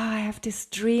 I have this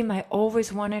dream. I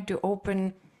always wanted to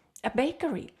open a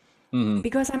bakery.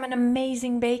 Because I'm an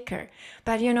amazing baker.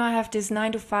 But I have this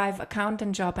 9-to-5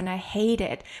 accountant job and I hate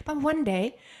it. But one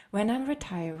day, when I'm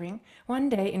retiring, one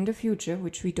day in the future,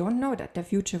 which we don't know that the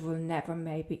future will never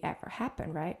maybe ever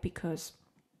happen, right? Because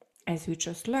as you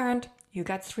just learned, you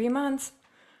got 3 months.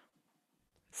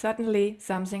 Suddenly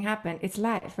something happened. It's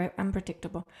life, right?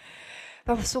 Unpredictable.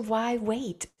 But so why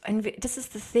wait? And this is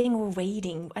the thing, we're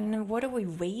waiting. And what are we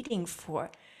waiting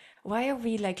for? Why are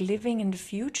we living in the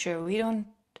future?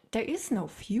 There is no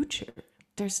future.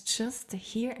 There's just the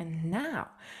here and now.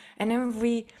 And then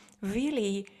we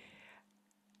really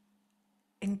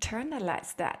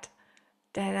internalize that,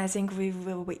 then I think we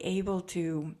will be able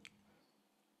to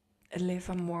live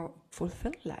a more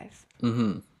fulfilled life.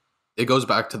 It goes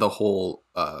back to the whole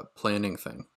planning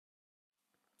thing.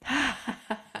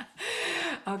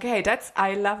 Okay,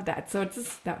 I love that. So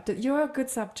you're a good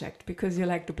subject because you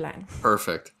like to plan.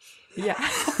 Perfect. Yeah.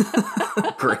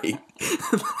 Great.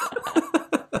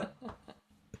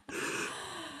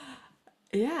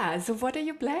 Yeah. So what are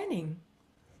you planning?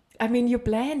 I mean, you're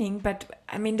planning, but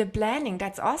I mean, the planning,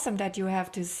 that's awesome that you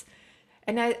have this.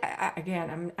 And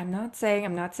again, I'm not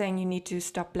saying you need to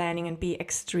stop planning and be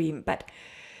extreme, but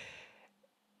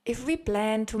if we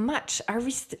plan too much, are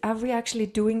we actually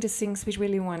doing the things we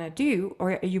really want to do,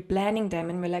 or are you planning them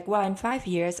and we're like, well, in 5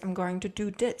 years I'm going to do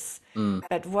this,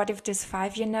 but what if this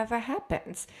 5 year never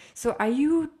happens? So are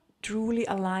you truly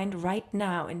aligned right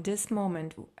now in this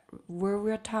moment where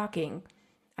we're talking?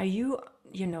 Are you,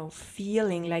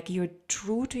 feeling like you're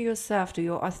true to yourself, to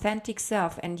your authentic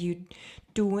self, and you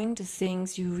doing the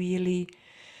things you really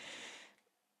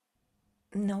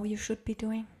know you should be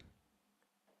doing?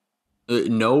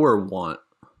 Know or want?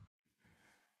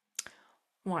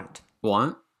 Want.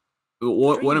 Want?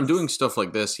 When I'm doing Dreams. stuff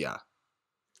like this, yeah.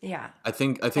 Yeah. I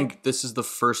think Like, this is the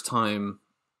first time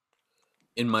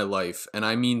in my life, and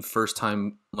I mean first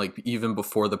time, like even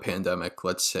before the pandemic,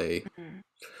 let's say,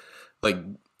 like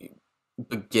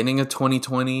beginning of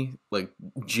 2020, like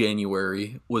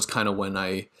January was kind of when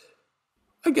I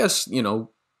guess,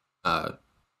 uh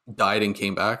died and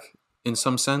came back in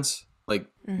some sense. Like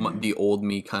the old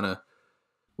me kind of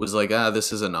was like,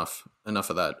 this is enough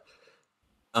of that.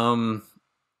 Um,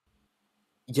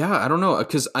 yeah, I don't know,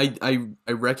 because I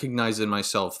recognize in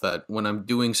myself that when I'm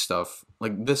doing stuff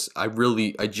like this,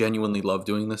 I genuinely love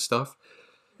doing this stuff.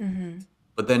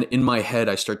 But then in my head,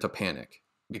 I start to panic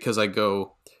because I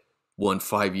go, well, in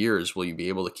 5 years, will you be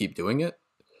able to keep doing it?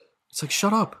 It's like,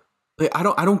 shut up. Like, I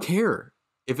don't care.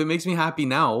 If it makes me happy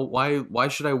now, why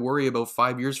should I worry about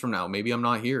 5 years from now? Maybe I'm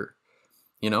not here,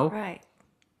 you know? right.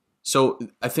 So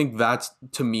I think that's,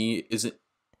 to me,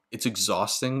 it's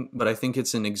exhausting, but I think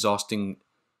it's an exhausting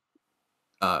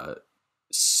uh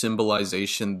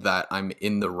symbolization that I'm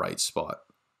in the right spot,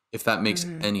 if that makes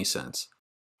any sense.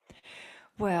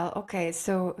 Well, okay.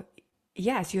 So,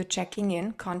 yes, you're checking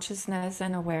in. Consciousness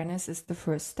and awareness is the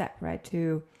first step, right?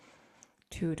 To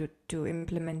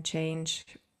implement change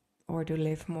or to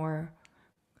live more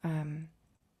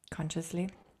consciously.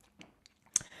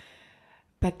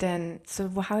 But then, so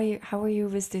how are you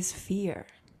with this fear?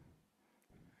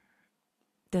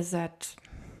 Does that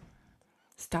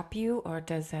stop you or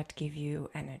does that give you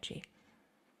energy?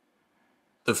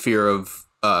 The fear of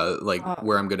like Oh,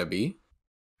 where I'm gonna be.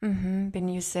 when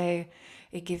you say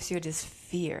it gives you this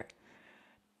fear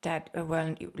that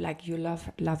well, like you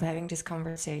love having this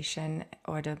conversation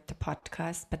or the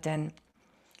podcast, but then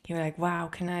you're like, wow,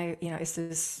 can I, is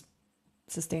this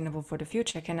sustainable for the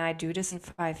future? Can I do this in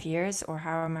 5 years, or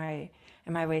how am I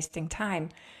wasting time?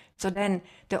 So then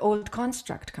the old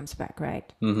construct comes back,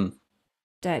 right? Mm-hmm.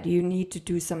 That you need to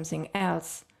do something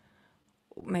else,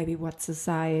 maybe what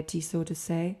society, so to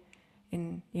say,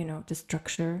 in the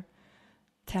structure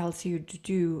tells you to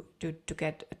do to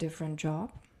get a different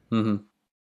job. Mm-hmm.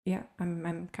 Yeah,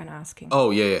 I'm kind of asking. Oh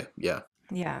yeah.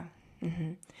 Yeah.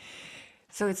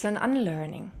 So it's an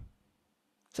unlearning.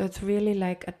 So it's really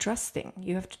like a trusting.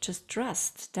 You have to just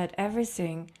trust that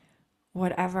everything,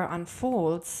 whatever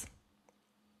unfolds,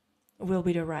 will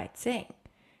be the right thing.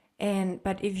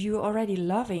 But if you're already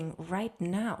loving right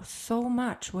now so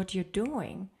much what you're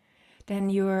doing, then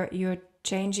you're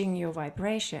changing your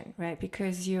vibration, right?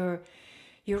 Because you're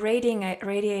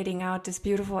radiating out this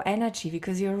beautiful energy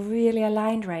because you're really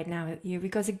aligned right now.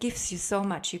 Because it gives you so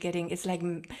much. It's like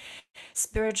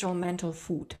spiritual mental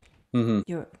food. Mm-hmm.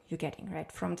 You're getting right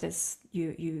from this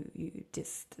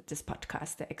this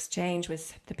podcast, the exchange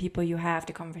with the people you have,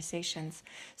 the conversations.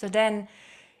 So then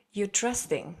you're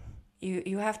trusting.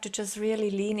 You have to just really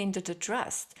lean into the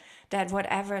trust that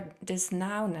whatever this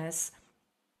nowness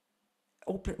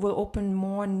will open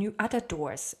more new other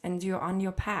doors, and you're on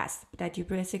your path, that you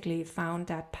basically found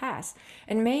that path.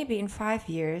 And maybe in 5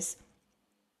 years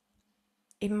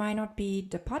it might not be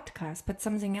the podcast, but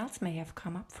something else may have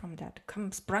come up from that,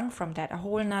 sprung from that. A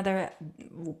whole nother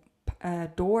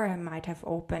door might have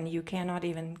opened. You cannot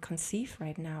even conceive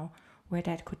right now where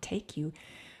that could take you.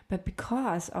 But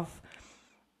because of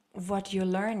what you're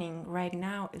learning right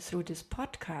now through this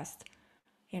podcast,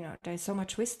 there's so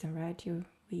much wisdom, right?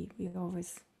 We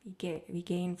always we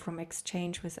gain from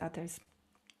exchange with others.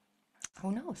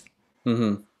 Who knows?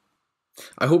 Mm-hmm.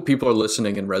 I hope people are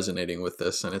listening and resonating with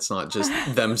this, and it's not just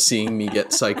them seeing me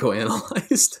get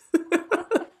psychoanalyzed.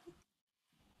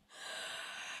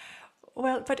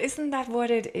 Well, but isn't that what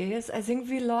it is? I think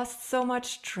we lost so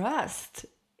much trust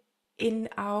in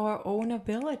our own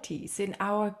abilities, in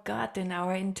our gut, in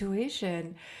our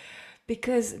intuition.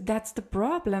 Because that's the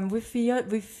problem. We feel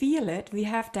it. We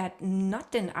have that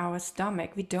knot in our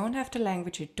stomach. We don't have the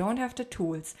language, we don't have the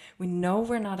tools. We know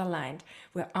we're not aligned.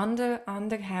 We're on the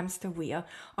hamster wheel.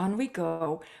 On we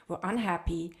go. We're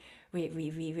unhappy.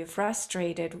 we're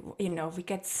frustrated, we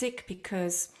get sick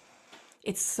because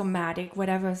it's somatic,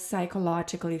 whatever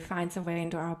psychologically finds a way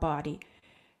into our body.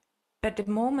 But the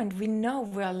moment we know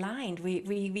we're aligned,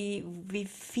 we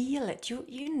feel it.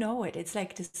 You know it. It's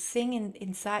like this thing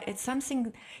inside. It's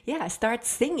something. Yeah, start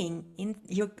singing.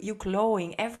 You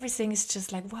glowing. Everything is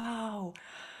just like wow,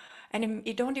 and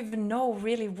you don't even know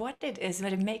really what it is,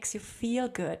 but it makes you feel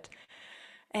good,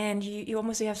 and you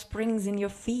almost have springs in your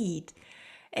feet,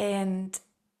 and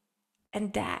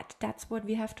that's what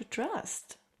we have to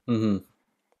trust, Mm-hmm.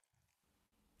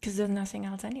 because there's nothing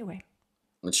else anyway.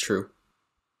 That's true.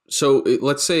 So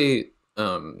let's say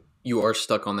you are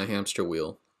stuck on the hamster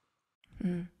wheel,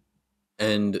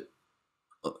 and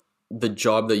the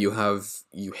job that you have,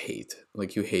 you hate.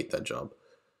 Like you hate that job.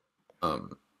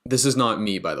 This is not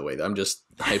me, by the way. I'm just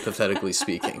hypothetically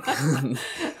speaking.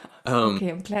 Okay,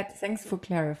 I'm glad. Thanks for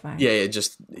clarifying.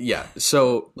 Yeah.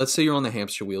 So let's say you're on the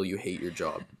hamster wheel. You hate your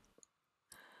job,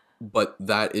 but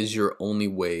that is your only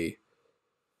way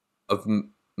of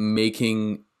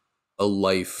making a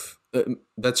life.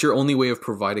 That's your only way of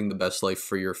providing the best life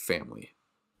for your family.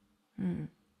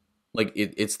 Like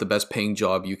it's the best paying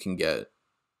job you can get,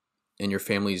 and your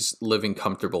family's living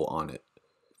comfortable on it,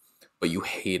 but you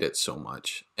hate it so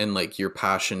much. And like your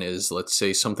passion is, let's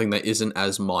say, something that isn't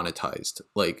as monetized,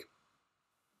 like,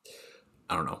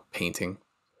 I don't know, painting.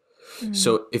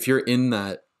 So if you're in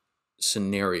that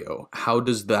scenario, how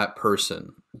does that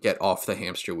person get off the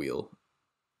hamster wheel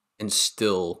and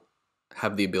still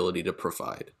have the ability to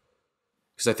provide?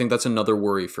 Because I think that's another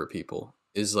worry for people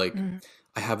is like,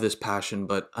 I have this passion,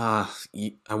 but I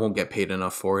won't get paid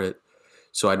enough for it.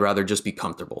 So I'd rather just be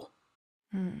comfortable.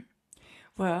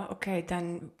 Well, okay,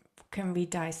 then can we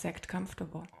dissect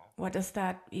comfortable? What does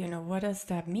that, what does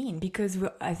that mean? Because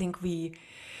I think we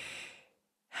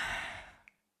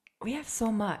have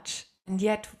so much, and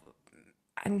yet,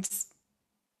 and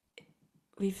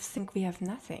we think we have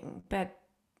nothing. But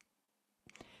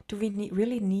do we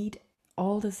really need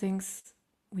all the things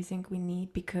we think we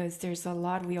need? Because there's a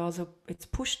lot it's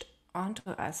pushed onto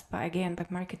us by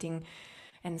marketing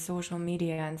and social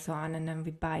media and so on, and then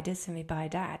we buy this and we buy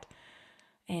that.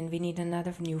 And we need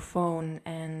another new phone.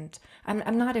 And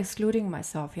I'm not excluding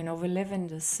myself, we live in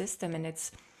this system, and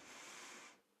it's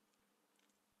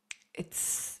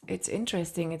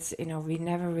interesting. It's, we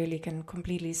never really can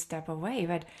completely step away.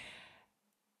 But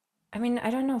I mean, I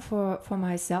don't know, for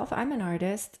myself, I'm an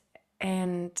artist,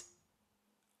 and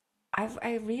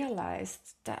I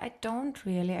realized that I don't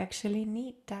really actually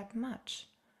need that much.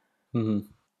 Mm-hmm.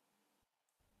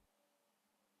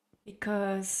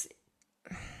 Because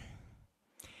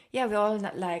yeah, we all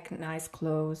like nice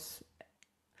clothes,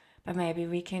 but maybe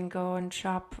we can go and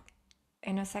shop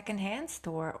in a secondhand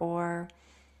store, or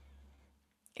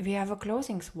if we have a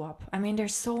clothing swap. I mean,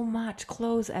 there's so much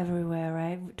clothes everywhere,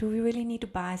 right? Do we really need to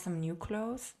buy some new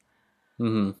clothes?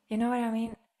 Mm-hmm. You know what I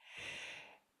mean?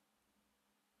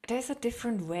 There's a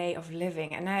different way of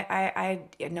living, and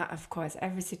of course,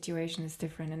 every situation is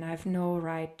different, and I have no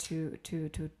right to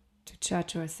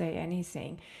judge or say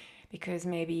anything, because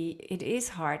maybe it is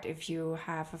hard if you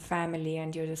have a family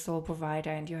and you're the sole provider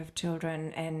and you have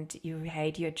children and you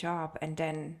hate your job, and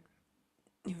then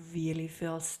you really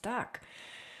feel stuck.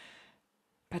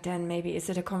 But then maybe, is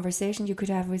it a conversation you could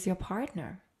have with your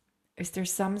partner? Is there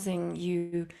something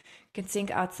you can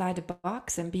think outside the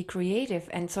box and be creative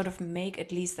and sort of make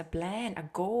at least a plan, a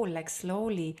goal, like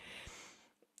slowly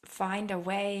find a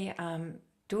way,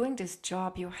 doing this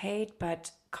job you hate,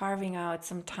 but carving out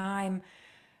some time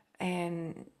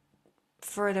and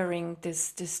furthering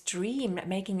this dream,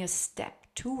 making a step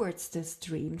towards this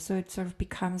dream, so it sort of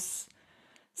becomes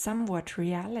somewhat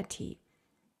reality.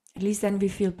 At least then we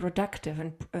feel productive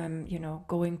and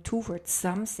going towards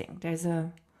something. There's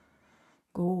a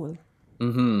goal.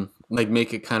 Mm-hmm. Like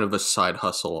make it kind of a side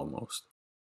hustle almost.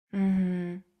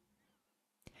 And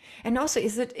also,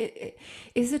 is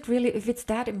it really, if it's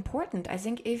that important? I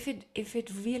think if it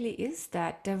really is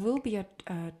that, there will be a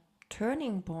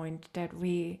turning point that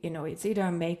it's either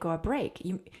a make or break.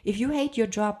 If you hate your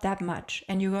job that much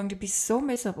and you're going to be so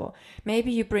miserable, maybe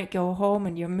you go home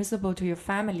and you're miserable to your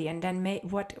family, and then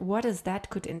what does that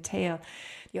could entail?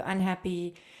 You're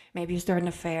unhappy. Maybe you start an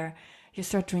affair. You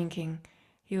start drinking.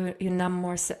 You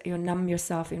numb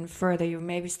yourself in further. You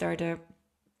maybe start a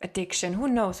addiction, who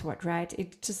knows what, right?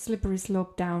 It's just slippery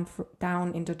slope down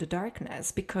into the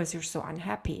darkness because you're so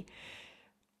unhappy.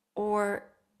 Or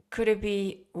could it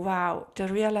be, wow, the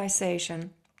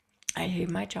realization, I hate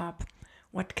my job,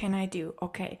 what can I do?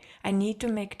 Okay, I need to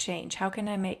make change. How can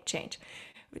I make change?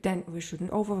 then we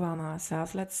shouldn't overwhelm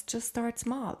ourselves. Let's just start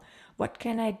small. What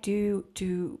can I do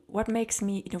to, what makes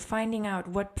me, finding out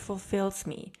what fulfills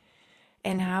me,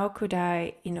 and how could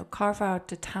I, carve out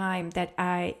the time that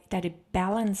it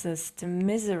balances the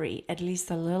misery at least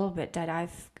a little bit, that I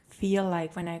feel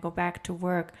like when I go back to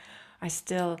work, I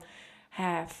still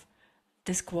have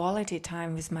this quality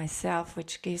time with myself,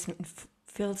 which gives me,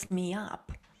 fills me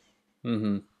up.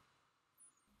 Mm-hmm.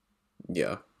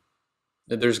 Yeah.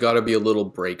 There's got to be a little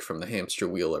break from the hamster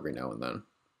wheel every now and then.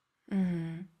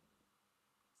 Mm-hmm.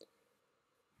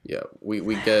 Yeah,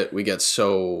 we get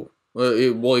so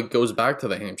it goes back to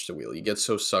the hamster wheel. You get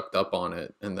so sucked up on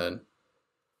it, and then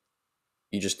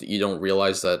you don't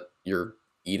realize that you're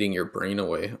eating your brain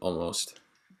away almost.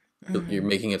 You're Mm-hmm.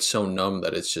 making it so numb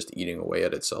that it's just eating away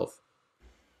at itself.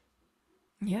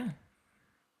 Yeah.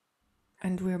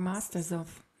 And we're masters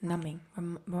of numbing.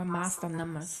 We're master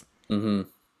numbers. Mm-hmm.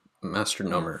 Master Yeah,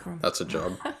 number. That's a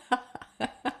job.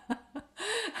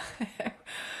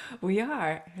 we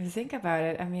are. If you think about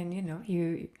it, I mean,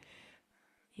 you,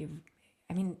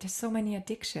 I mean, there's so many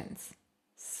addictions,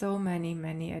 so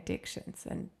many addictions,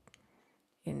 and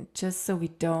just so we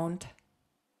don't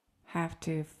have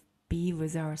to be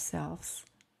with ourselves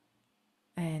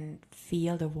and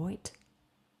feel the void,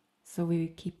 so we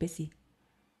keep busy.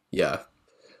 Yeah.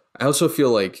 I also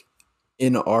feel like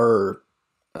in our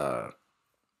uh,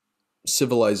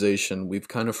 civilization, we've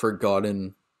kind of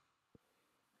forgotten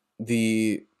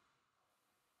the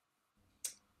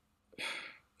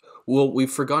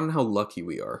we've forgotten how lucky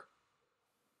we are.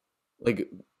 Like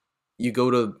you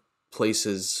go to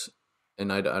places,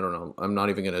 and I don't know, I'm not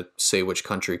even going to say which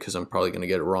country because I'm probably going to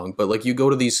get it wrong, but like you go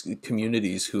to these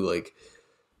communities who like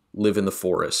live in the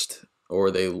forest, or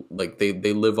they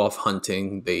live off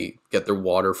hunting, they get their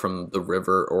water from the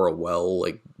river or a well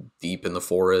like deep in the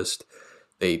forest,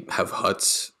 they have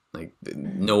huts, like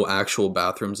Mm-hmm. no actual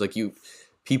bathrooms. Like you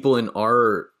people in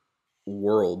our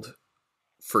world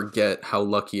forget how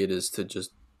lucky it is to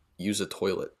just use a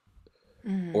toilet,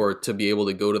 Mm-hmm. or to be able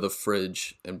to go to the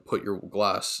fridge and put your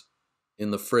glass in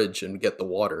the fridge and get the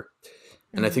water.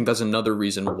 And I think Mm-hmm. that's another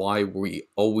reason why we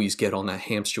always get on that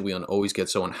hamster wheel and always get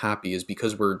so unhappy, is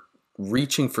because we're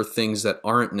reaching for things that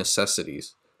aren't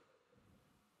necessities.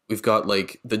 We've got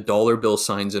like the dollar bill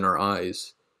signs in our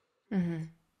eyes, Mm-hmm.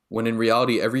 when in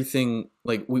reality everything,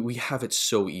 like we have it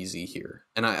so easy here.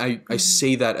 And I Mm-hmm.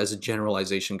 say that as a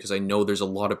generalization because I know there's a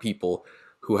lot of people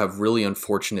who have really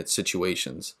unfortunate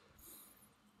situations.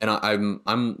 And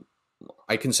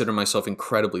I consider myself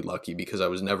incredibly lucky because I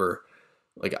was never,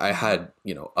 like, I Mm-hmm. had,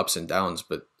 ups and downs,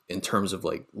 but in terms of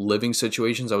like living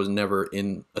situations, I was never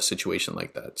in a situation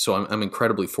like that. So I'm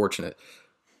incredibly fortunate.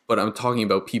 But I'm talking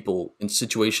about people in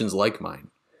situations like mine,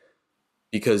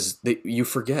 because you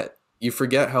forget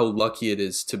how lucky it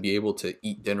is to be able to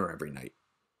eat dinner every night.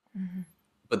 Mm-hmm.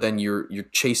 But then you're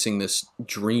chasing this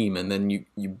dream, and then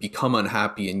you become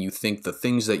unhappy, and you think the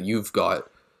things that you've got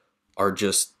are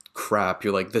just crap.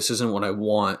 You're like, this isn't what I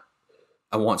want.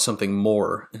 I want something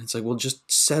more. And it's like, well,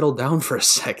 just settle down for a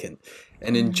second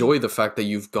and Mm-hmm. enjoy the fact that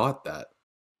you've got that.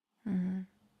 Mm-hmm.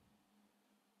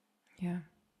 Yeah.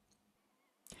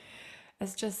 I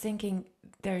was just thinking,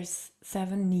 there's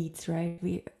 7 needs, right?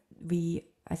 We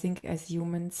I think as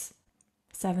humans,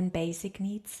 7 basic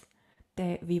needs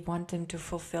that we want them to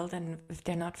fulfill, and if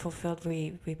they're not fulfilled,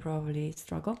 we probably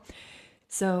struggle.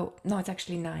 So no, it's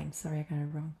actually 9. Sorry, I got it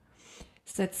wrong.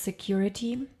 So it's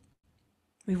security.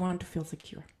 We want to feel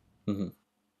secure. Mm-hmm.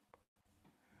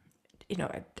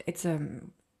 It's a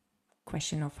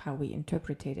question of how we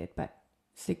interpret it, but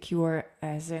secure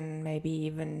as in maybe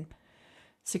even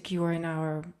secure in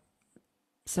our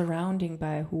surrounding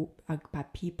by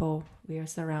people we are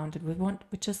surrounded.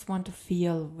 We just want to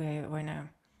feel we're in a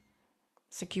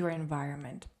secure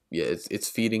environment. Yeah, it's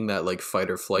feeding that like fight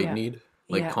or flight Yeah, need,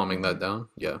 like yeah, calming that down.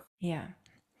 Yeah. yeah.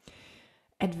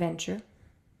 Adventure.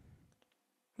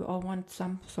 We all want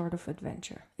some sort of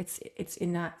adventure. It's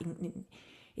in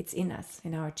us,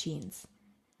 in our genes.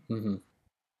 Mm-hmm.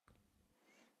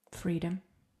 Freedom.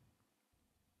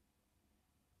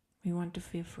 We want to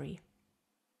feel free.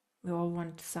 We all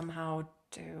want somehow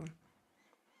to,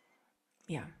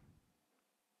 yeah,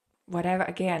 whatever.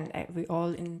 Again, we all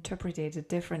interpret it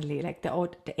differently. Like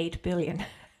the 8 billion,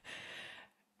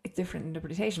 it's different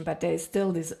interpretation, but there is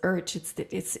still this urge.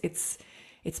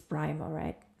 It's primal,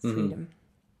 right? Mm-hmm. Freedom,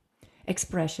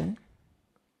 expression.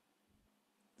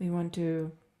 We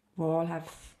all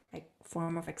have like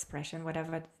form of expression,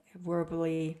 whatever,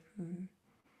 verbally,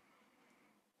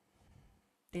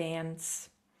 dance.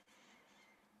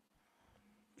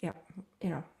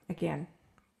 Yeah, again,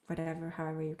 whatever,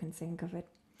 however you can think of it.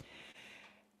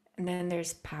 And then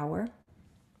there's power.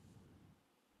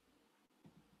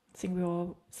 I think we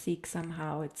all seek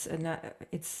somehow.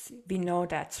 We know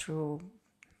that through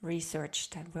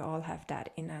research that we all have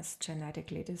that in us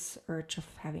genetically, this urge of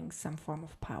having some form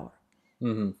of power.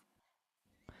 Mm-hmm.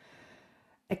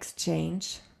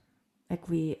 Exchange, like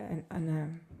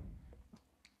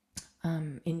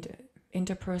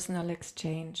interpersonal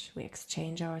exchange. We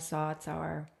exchange our thoughts,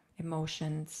 our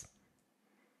emotions.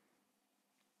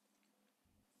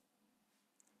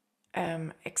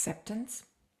 Acceptance.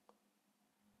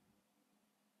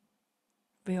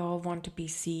 We all want to be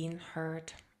seen,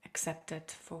 heard, accepted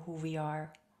for who we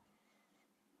are.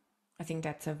 I think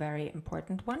that's a very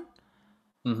important one.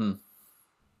 Mm-hmm.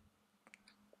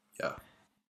 Yeah.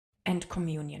 And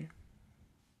communion.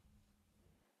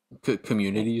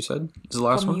 Community, you said, is the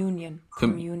last one?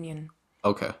 Communion.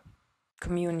 Okay.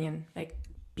 Communion, like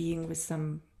being with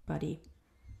somebody.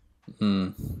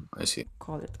 I see.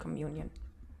 Call it communion.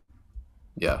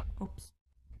 Yeah. Oops.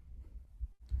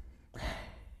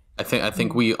 I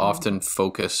think we often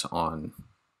focus on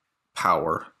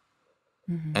power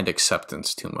and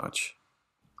acceptance too much.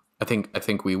 I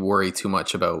think we worry too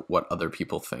much about what other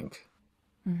people think.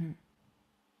 Mm-hmm.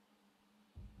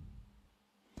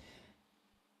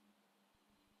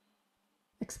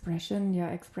 Expression,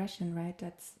 right?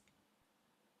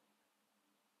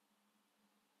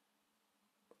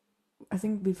 I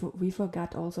think we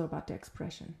forgot also about the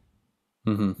expression.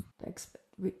 Mm-hmm.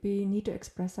 We need to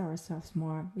express ourselves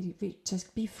more. We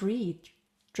just be free,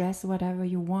 dress whatever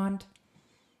you want,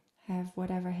 have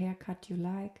whatever haircut you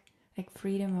like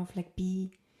freedom of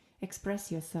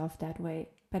express yourself that way.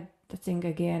 But the thing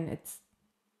again, it's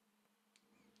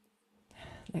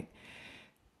like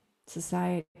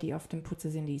society often puts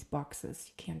us in these boxes.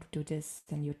 You can't do this,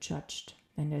 then you're judged.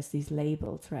 Then there's these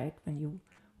labels, right? When you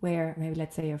wear, maybe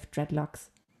let's say you have dreadlocks,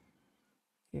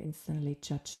 you're instantly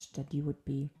judged that you would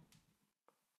be.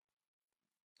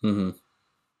 Mm-hmm.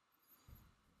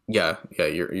 Yeah,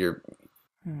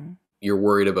 you're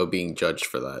worried about being judged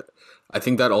for that. I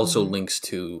think that also links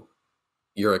to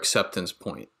your acceptance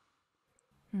point.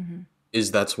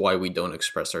 Is that's why we don't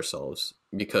express ourselves,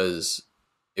 because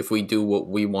if we do what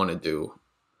we want to do,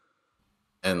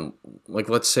 and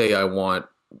let's say I want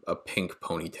a pink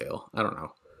ponytail, I don't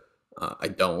know, I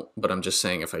don't, but I'm just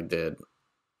saying if I did,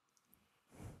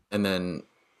 and then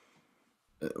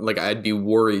I'd be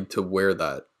worried to wear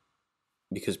that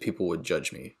because people would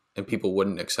judge me and people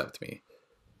wouldn't accept me.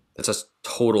 That's a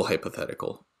total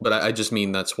hypothetical, but I just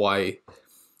mean that's why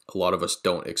a lot of us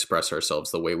don't express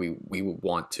ourselves the way we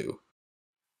want to.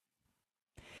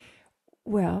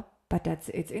 Well, but it's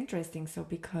interesting. So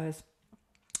because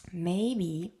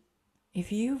maybe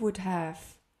if you would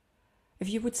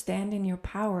stand in your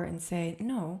power and say,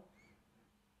 no,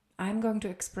 I'm going to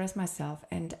express myself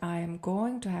and I am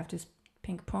going to have this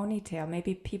pink ponytail,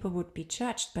 maybe people would be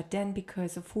judged, but then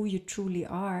because of who you truly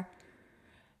are,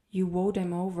 you woe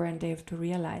them over and they have to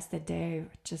realize that they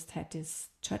just had this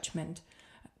judgment.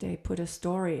 They put a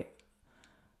story,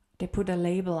 they put a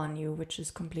label on you, which is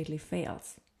completely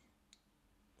fails.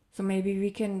 So maybe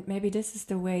this is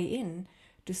the way in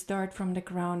to start from the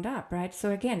ground up, right?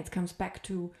 So again, it comes back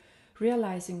to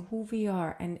realizing who we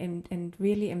are and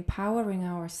really empowering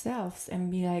ourselves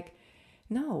and be like,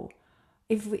 no,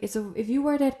 if you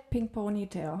wear that pink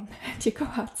ponytail and you go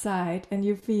outside and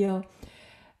you feel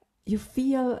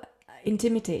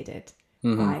intimidated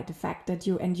by the fact that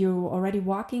you're already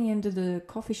walking into the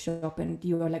coffee shop and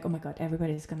you are like, oh my God,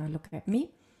 everybody's gonna look at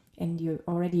me, and your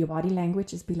body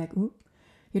language is be like, ooh,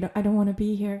 I don't want to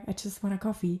be here. I just want a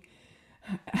coffee.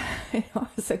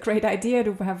 It's a great idea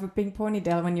to have a pink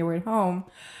ponytail when you're at home.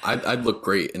 I'd look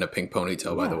great in a pink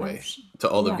ponytail, by the way, to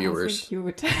all the viewers. I think you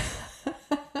would.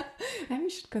 Maybe you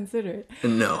should consider it.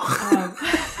 No.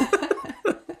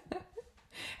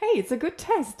 Hey, it's a good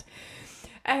test.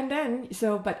 And then,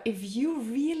 but if you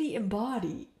really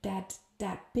embody that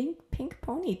pink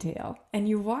ponytail and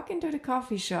you walk into the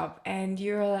coffee shop and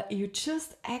you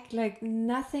just act like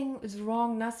nothing is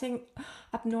wrong, nothing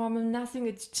abnormal, nothing,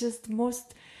 it's just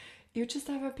you just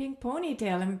have a pink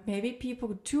ponytail, and maybe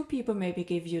two people maybe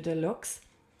give you the looks,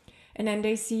 and then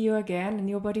they see you again and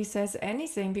nobody says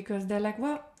anything because they're like,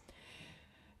 well,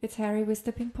 it's Harry with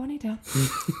the pink ponytail.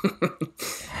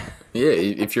 Yeah,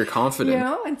 if you're confident.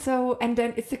 And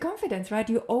then it's the confidence, right?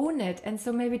 You own it. And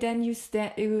so maybe then you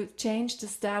change the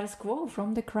status quo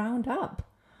from the ground up.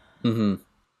 Mm-hmm.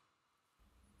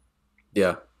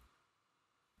 Yeah.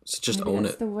 So just maybe own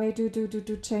that's it. The way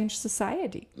to change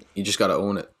society. You just got to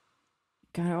own it.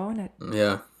 Gotta own it.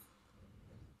 Yeah.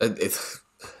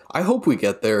 I hope we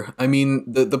get there. I mean,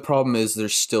 the problem is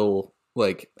there's still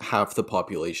like half the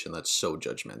population that's so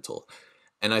judgmental.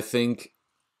 And I think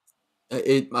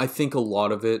a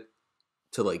lot of it,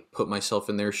 to like put myself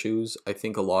in their shoes, I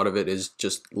think a lot of it is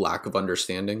just lack of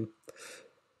understanding,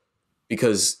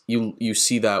 because you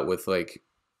see that with like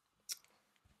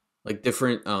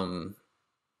different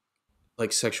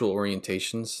like sexual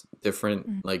orientations, different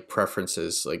Mm. like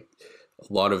preferences. Like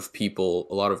a lot of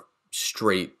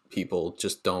straight people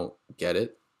just don't get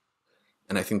it.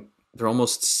 And I think they're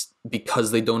almost,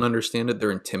 because they don't understand it,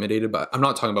 they're intimidated by it. I'm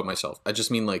not talking about myself. I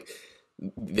just mean like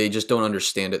they just don't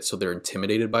understand it, so they're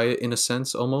intimidated by it in a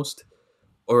sense almost.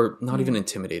 Or not Yeah. even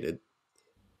intimidated.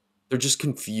 They're just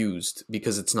confused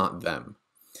because it's not them.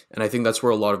 And I think that's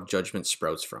where a lot of judgment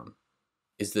sprouts from,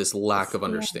 is this lack It's of yeah.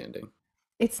 understanding.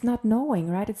 It's not knowing,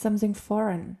 right? It's something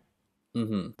foreign.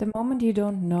 Mm-hmm. The moment you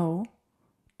don't know,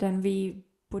 then we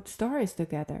put stories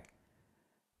together.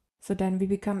 So then we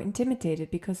become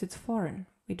intimidated because it's foreign.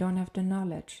 We don't have the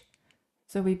knowledge.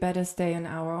 So we better stay in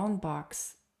our own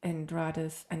box and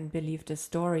and believe the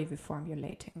story we're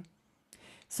formulating.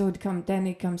 So then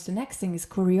it comes the next thing is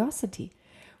curiosity.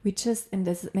 We just, and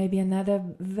this is maybe another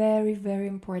very, very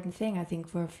important thing I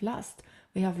think we've lost.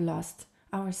 We have lost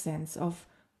our sense of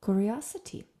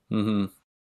curiosity. Mm-hmm.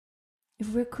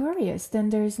 If we're curious, then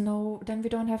we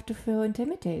don't have to feel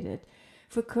intimidated.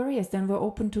 If we're curious, then we're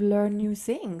open to learn new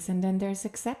things, and then there's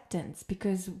acceptance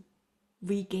because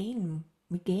we gain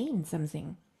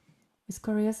something. With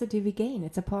curiosity, we gain.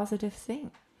 It's a positive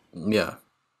thing. Yeah.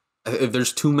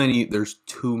 There's too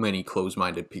many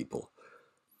closed-minded people.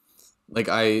 Like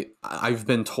I've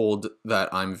been told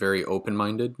that I'm very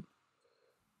open-minded,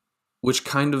 which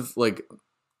kind of like,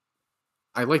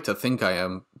 I like to think I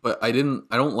am, but I don't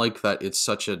like that it's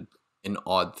such an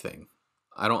odd thing.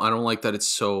 I don't like that it's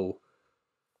so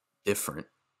different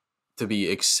to be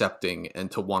accepting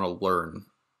and to want to learn.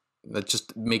 That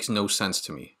just makes no sense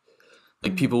to me.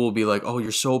 Like Mm. people will be like, "Oh,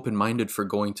 you're so open-minded for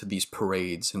going to these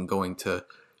parades and going to,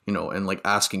 and like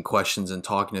asking questions and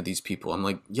talking to these people." I'm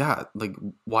like, "Yeah, like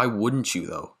why wouldn't you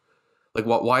though? Like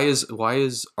why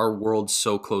is our world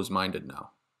so closed-minded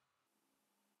now?"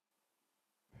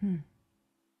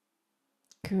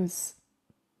 Because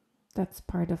that's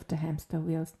part of the hamster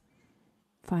wheels.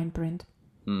 Fine print,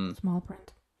 Hmm. small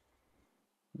print.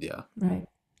 Yeah. Right.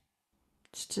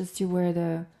 It's just you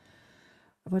wear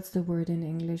what's the word in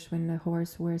English when the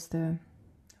horse wears the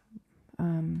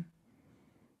um,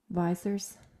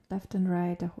 visors left and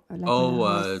right, like when a Oh,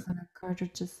 horse is on a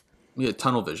cartridges. yeah,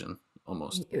 tunnel vision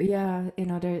almost. Yeah,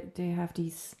 they have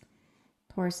these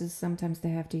horses. Sometimes they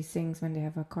have these things when they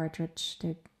have a cartridge.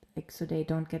 They like so they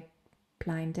don't get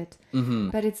blinded.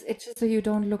 Mm-hmm. But it's just so you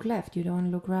don't look left, you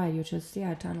don't look right. You just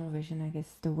tunnel vision. I guess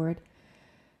is the word.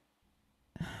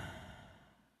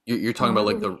 You're So talking about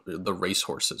how do like we? the race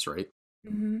horses, right?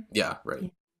 Mm-hmm. Yeah, right.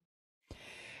 Yeah.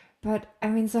 But I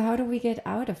mean, so how do we get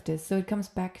out of this? So it comes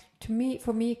back to me.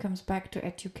 For me, it comes back to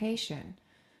education.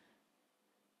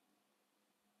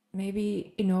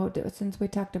 Maybe since we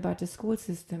talked about the school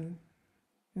system,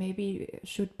 maybe it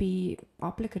should be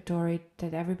obligatory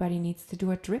that everybody needs to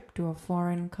do a trip to a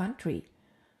foreign country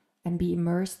and be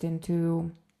immersed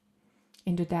into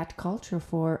that culture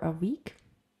for a week.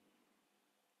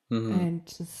 Mm-hmm. And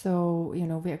so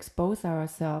we expose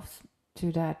ourselves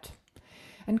to that.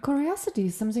 And curiosity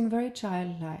is something very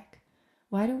childlike.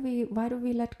 Why do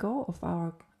we let go of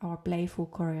our playful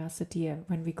curiosity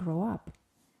when we grow up?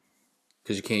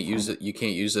 Because you can't use Why? it. You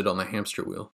can't use it on the hamster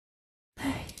wheel.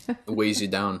 It weighs you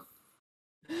down.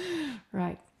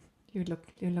 Right. You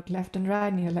look left and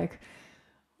right and you're like,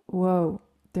 whoa,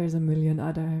 there's a million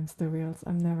other hamster wheels.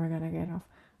 I'm never gonna get off.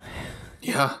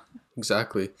 Yeah,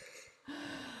 exactly.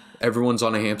 Everyone's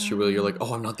on a hamster wheel. You're like,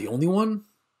 oh, I'm not the only one.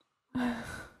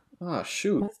 Ah,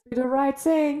 shoot. Must be the right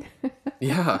thing.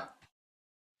 Yeah.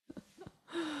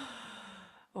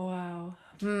 Wow.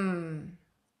 Hmm.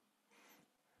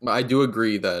 But I do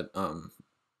agree that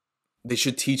they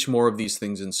should teach more of these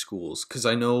things in schools, because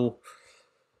I know.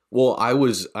 Well, I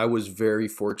was very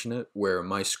fortunate where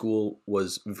my school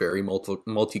was very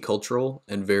multicultural,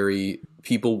 and very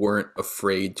people weren't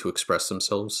afraid to express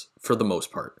themselves for the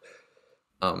most part.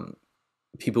 Um,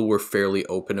 People were fairly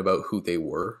open about who they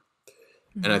were,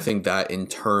 and I Mm-hmm. think that in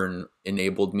turn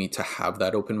enabled me to have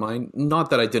that open mind. Not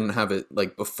that I didn't have it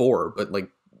like before, but like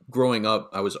growing up,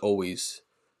 I was always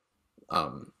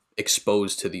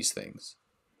exposed to these things,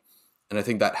 and I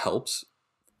think that helps.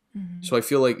 Mm-hmm. So I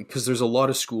feel like, because there's a lot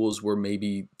of schools where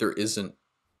maybe there isn't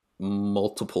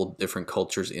multiple different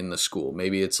cultures in the school.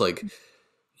 Maybe it's like,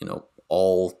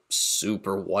 all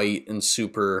super white and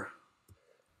super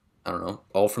I don't know,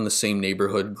 all from the same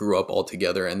neighborhood, grew up all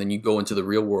together, and then you go into the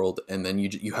real world, and then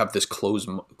you have this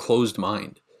closed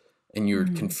mind, and you're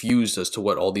confused as to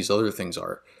what all these other things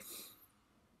are.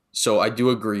 So I do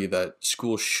agree that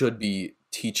school should be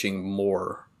teaching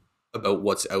more about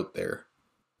what's out there,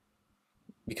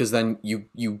 because then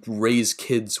you raise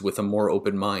kids with a more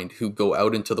open mind who go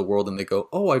out into the world and they go,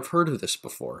 oh, I've heard of this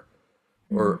before,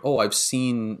 or oh, I've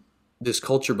seen this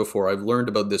culture before, I've learned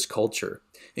about this culture.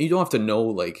 And you don't have to know,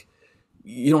 like,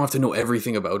 you don't have to know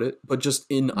everything about it, but just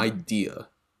in idea,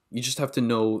 you just have to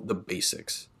know the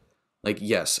basics. Like,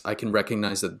 yes, I can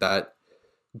recognize that that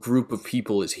group of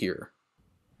people is here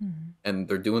and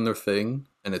they're doing their thing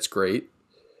and it's great,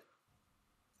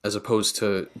 as opposed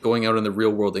to going out in the real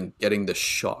world and getting the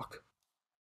shock.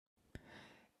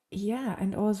 Yeah,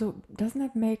 and also, doesn't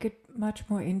it make it much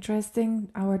more interesting,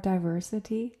 our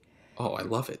diversity? Oh, I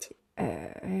love it.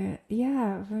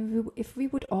 Yeah, if we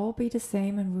would all be the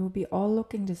same and we would be all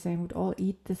looking the same, would all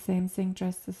eat the same thing,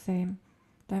 dress the same,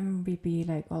 then we'd be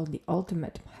like all the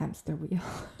ultimate hamster wheel.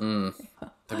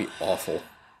 That'd be awful.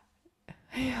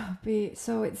 Yeah,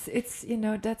 so it's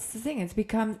that's the thing.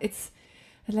 It's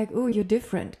like, oh, you're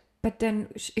different, but then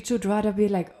it should rather be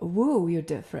like, whoa, you're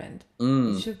different.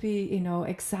 It should be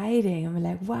exciting. I'm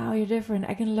like, wow, you're different.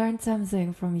 I can learn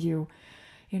something from you.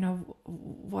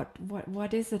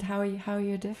 What is it? How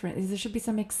you're different? There should be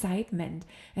some excitement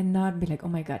and not be like, oh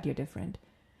my God, you're different.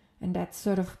 And that's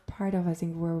sort of part of, I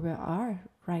think, where we are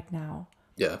right now.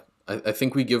 Yeah, I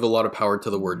think we give a lot of power to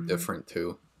the word different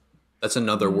too. That's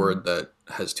another word that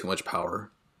has too much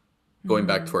power. Going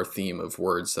back to our theme of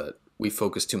words that we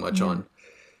focus too much on.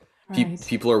 Right.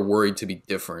 People are worried to be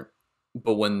different,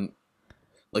 but when,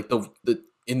 like, the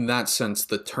in that sense,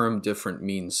 the term different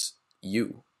means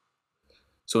you.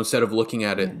 So instead of looking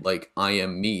at Yeah. it like I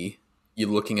am me, you're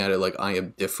looking at it like I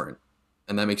am different.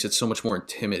 And that makes it so much more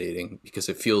intimidating because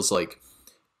it feels like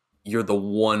you're the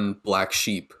one black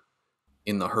sheep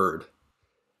in the herd,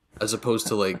 as opposed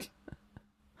to like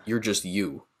you're just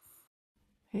you.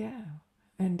 Yeah.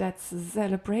 And that's a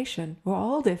celebration. We're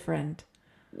all different.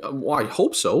 Well, I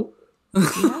hope so.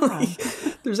 Yeah.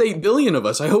 There's 8 billion of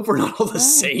us. I hope we're not all the Right.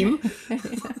 same.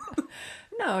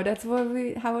 No, that's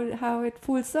what how it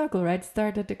full circle, right?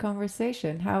 Started the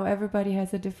conversation. How everybody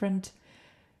has a different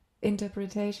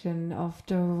interpretation of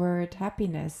the word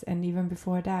happiness, and even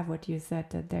before that, what you said,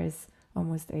 that there's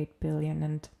almost 8 billion,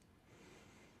 and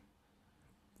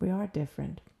we are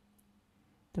different.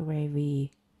 The way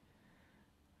we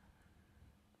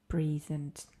breathe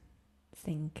and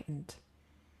think and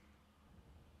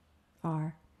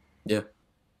are. Yeah.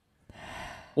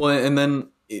 Well, and then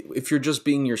if you're just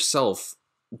being yourself,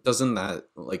 doesn't that,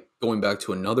 like, going back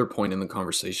to another point in the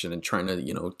conversation and trying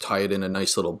to, tie it in a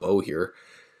nice little bow here,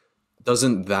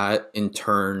 doesn't that in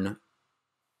turn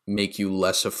make you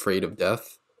less afraid of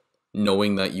death,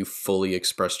 knowing that you fully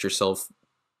expressed yourself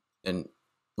and,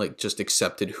 like, just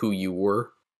accepted who you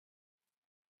were?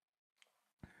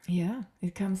 Yeah,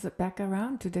 it comes back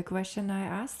around to the question I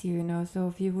asked you, so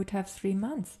if you would have 3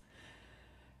 months,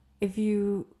 if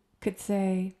you could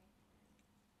say,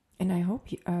 and I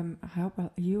hope you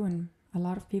and a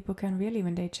lot of people can really,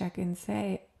 when they check in,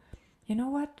 say, you know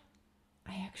what,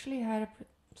 I actually had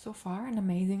so far an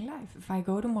amazing life. If I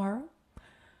go tomorrow,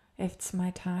 if it's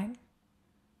my time,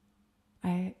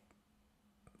 I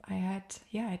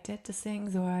did the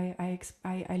things, or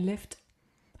I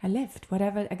lived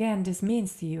whatever again this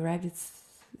means to you, right? It's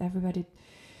everybody,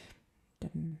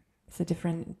 it's a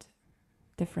different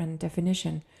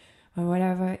definition, or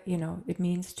whatever it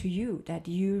means to you, that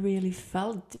you really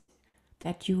felt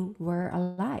that you were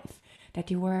alive,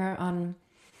 that you were on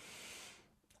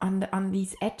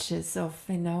these edges of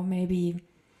maybe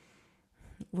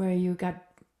where you got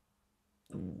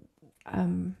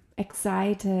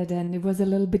excited and it was a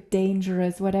little bit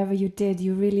dangerous. Whatever you did,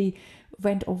 you really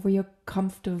went over your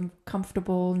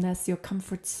comfortableness, your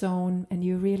comfort zone, and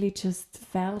you really just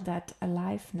felt that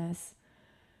aliveness.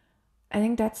 I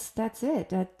think that's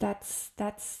it.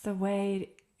 That's the way,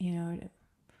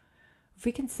 if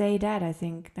we can say that, I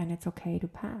think then it's okay to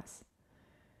pass.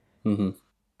 Mm-hmm.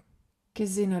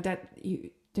 Because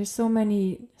there's so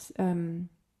many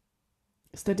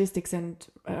statistics and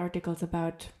articles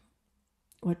about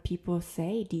what people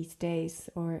say these days,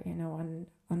 or on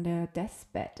their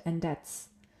deathbed, and that's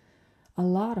a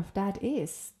lot of that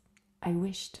is, I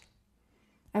wished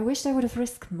I would have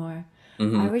risked more.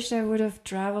 I wished I would have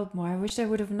traveled more. I wished I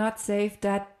would have not saved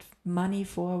that money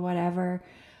for whatever,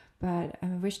 but I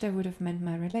wished I would have meant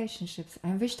my relationships.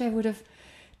 I wished I would have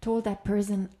told that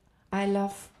person I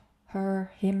love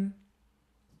her, him,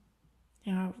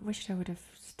 I wish I would have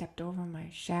stepped over my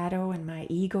shadow and my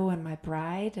ego and my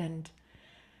pride. And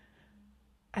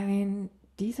I mean,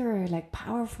 these are like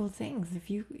powerful things.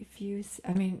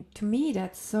 I mean, to me,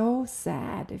 that's so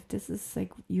sad. If this is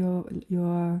like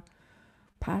your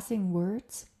passing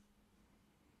words.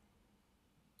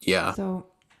 Yeah. So,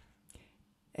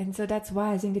 and so that's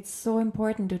why I think it's so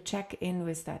important to check in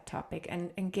with that topic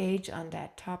and engage on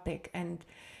that topic and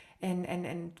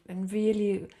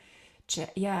really,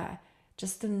 yeah,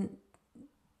 just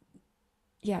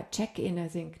check in. I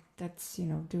think that's,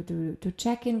 to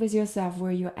check in with yourself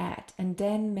where you're at and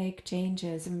then make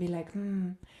changes and be like,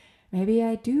 maybe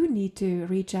I do need to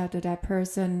reach out to that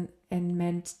person and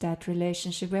mend that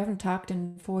relationship. We haven't talked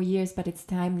in 4 years, but it's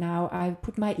time now. I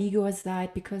put my ego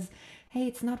aside because, hey,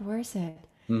 it's not worth it.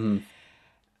 Mm-hmm.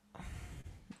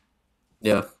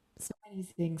 Yeah. So many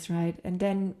things, right? And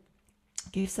then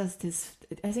gives us this,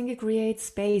 I think it creates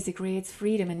space, it creates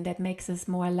freedom, and that makes us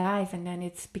more alive. And then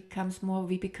we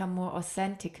become more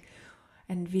authentic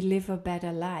and we live a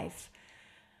better life.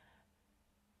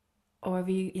 Or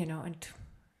and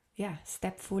yeah,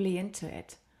 step fully into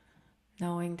it,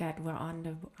 knowing that we're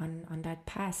on that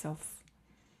path of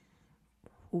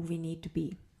who we need to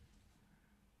be.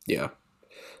 Yeah.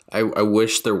 I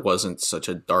wish there wasn't such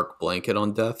a dark blanket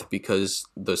on death, because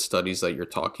the studies that you're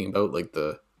talking about, like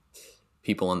the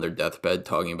people on their deathbed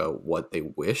talking about what they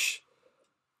wish,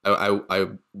 I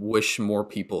wish more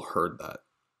people heard that.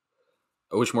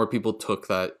 I wish more people took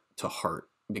that to heart,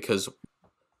 because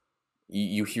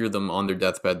you hear them on their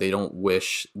deathbed. They don't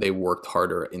wish they worked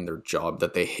harder in their job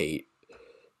that they hate.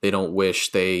 They don't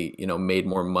wish they, made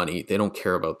more money. They don't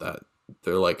care about that.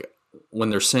 They're like, when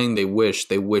they're saying they wish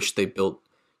they built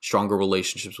stronger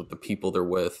relationships with the people they're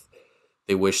with.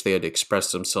 They wish they had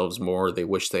expressed themselves more. They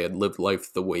wish they had lived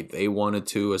life the way they wanted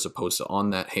to, as opposed to on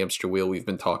that hamster wheel we've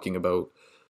been talking about.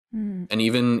 Mm. And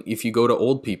even if you go to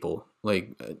old people,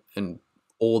 like, and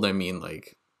old, I mean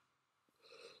like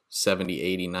 70,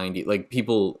 80, 90, like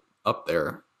people up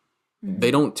there, they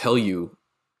don't tell you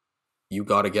you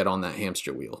got to get on that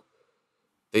hamster wheel.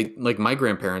 They, like my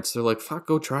grandparents, they're like, fuck,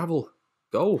 go travel.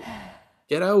 Go.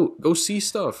 Get out. Go see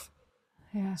stuff.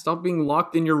 Yeah, Stop being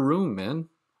locked in your room, man.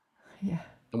 yeah,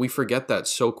 And we forget that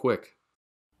so quick.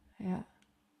 yeah,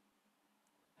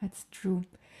 that's true.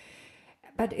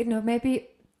 But maybe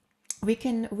we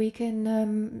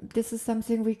can this is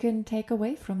something we can take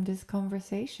away from this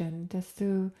conversation, just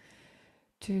to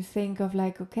think of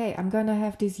like, okay, I'm gonna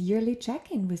have this yearly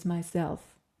check-in with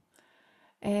myself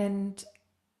and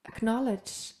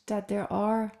acknowledge that there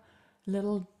are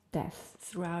little deaths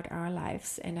throughout our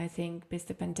lives. And I think with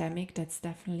the pandemic, that's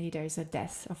definitely, there's a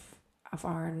death of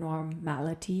our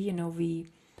normality.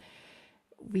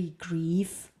 We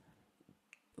grieve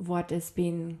what has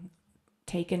been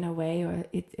taken away, or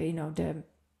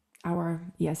our,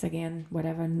 yes, again,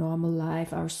 whatever normal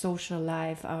life, our social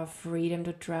life, our freedom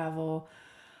to travel,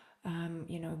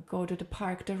 go to the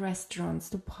park, the restaurants,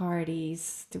 the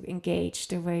parties, to engage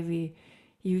the way we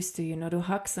used to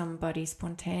hug somebody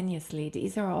spontaneously.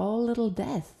 These are all little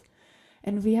deaths,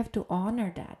 and we have to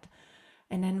honor that.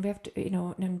 And then we have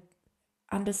to,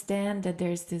 understand that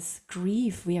there's this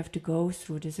grief we have to go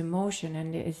through, this emotion,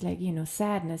 and it's like,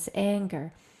 sadness,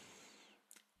 anger.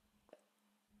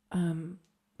 And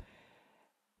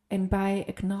by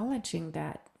acknowledging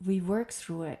that, we work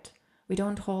through it. We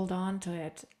don't hold on to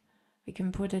it. We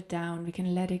can put it down, we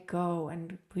can let it go,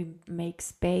 and we make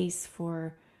space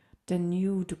for the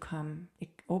new to come. It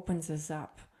opens us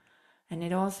up. And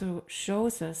it also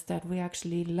shows us that we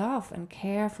actually love and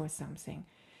care for something.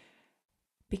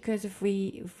 Because if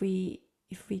we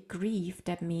grieve,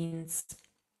 that means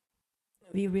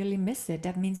we really miss it.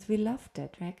 That means we loved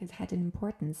it, right? It had an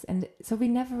importance. And so we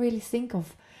never really think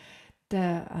of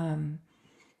the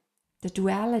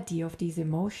duality of these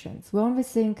emotions. We always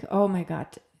think, oh my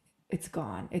God, it's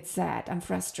gone, it's sad, I'm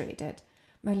frustrated.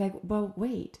 But like, well,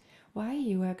 wait, why are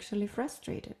you actually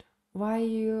frustrated? Why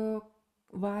you're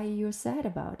sad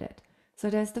about it? So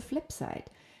there's the flip side.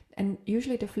 And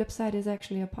usually the flip side is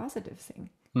actually a positive thing,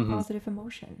 Mm-hmm. positive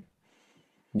emotion.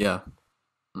 Yeah.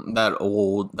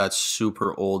 That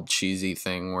super old cheesy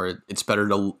thing where it's better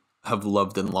to have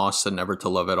loved and lost than never to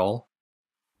love at all.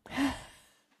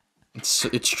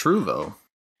 It's true though.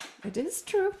 It is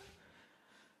true.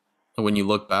 When you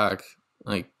look back,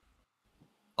 like,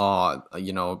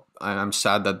 I'm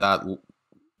sad that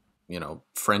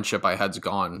friendship I had's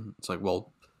gone. It's like,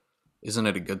 well, isn't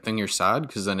it a good thing you're sad?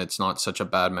 Because then it's not such a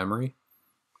bad memory.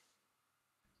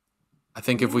 I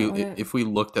think if Yeah, we or if we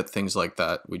looked at things like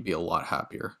that, we'd be a lot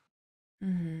happier.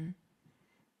 mm-hmm.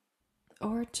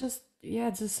 Or just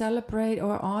to celebrate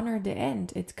or honor the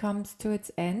end. It comes to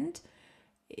its end.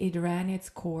 It ran its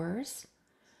course.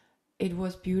 It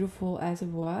was beautiful as it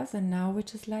was, and now we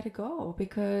just let it go,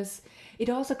 because it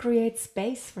also creates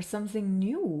space for something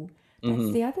new. That's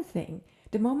Mm-hmm. the other thing.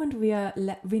 The moment we're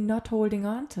not holding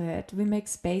on to it, we make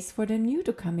space for the new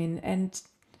to come in, and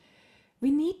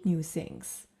we need new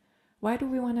things. Why do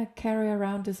we want to carry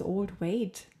around this old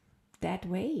weight, that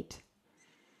weight?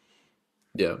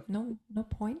 Yeah. No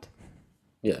point.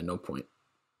 Yeah. No point.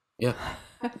 Yeah.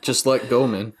 Just let go,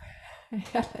 man.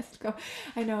 Yeah, let's go.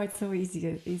 I know it's so easy.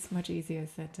 It's much easier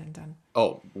said than done.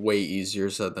 Oh, way easier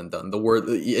said than done. The word,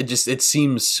 it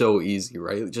seems so easy,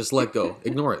 right? Just let go.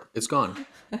 Ignore it. It's gone.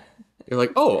 You're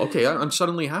like, oh, okay, I'm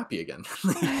suddenly happy again.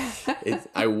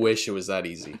 I wish it was that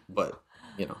easy, but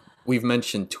we've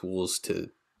mentioned tools to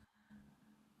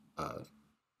uh,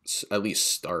 at least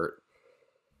start.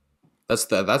 That's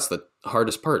the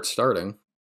hardest part, starting.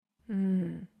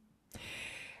 Mm.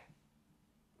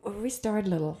 We start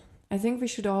little. I think we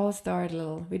should all start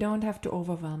little. We don't have to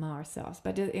overwhelm ourselves,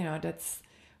 but that's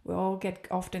we all get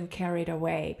often carried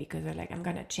away because they're like, I'm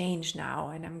gonna change now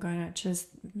and I'm gonna just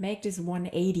make this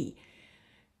 180,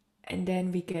 and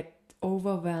then we get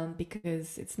overwhelmed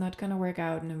because it's not gonna work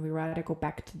out, and then we rather go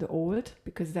back to the old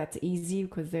because that's easy,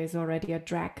 because there's already a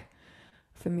drag,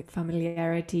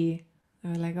 familiarity.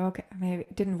 We're like, okay, maybe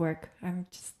it didn't work. I'm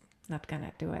just not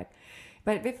gonna do it.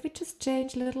 But if we just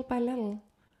change little by little,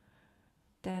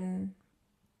 then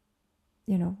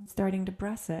starting the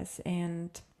process,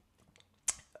 and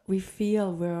we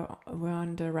feel we're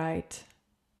on the right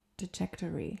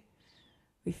trajectory.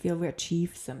 We feel we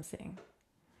achieve something.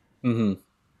 Mm-hmm.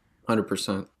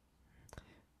 100%.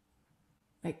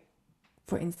 Like,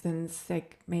 for instance,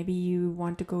 like maybe you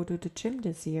want to go to the gym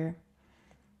this year,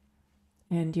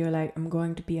 and you're like, I'm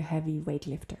going to be a heavy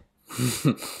weightlifter.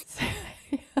 So,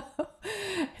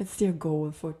 it's your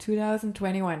goal for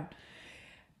 2021,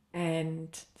 and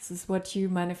this is what you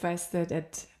manifested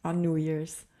on New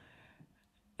Year's.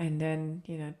 And then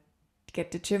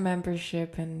get the gym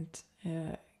membership and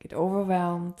get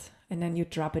overwhelmed, and then you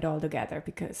drop it all together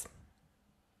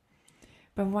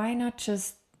but why not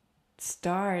just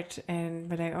start and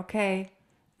be like, okay,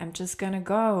 I'm just gonna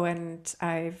go, and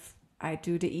I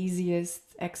do the easiest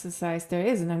exercise there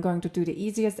is, and I'm going to do the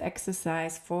easiest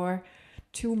exercise for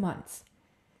 2 months,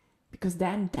 because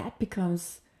then that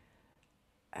becomes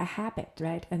a habit,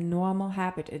 right? A normal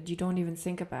habit. You don't even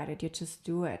think about it, you just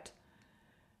do it,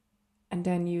 and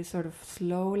then you sort of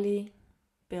slowly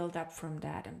build up from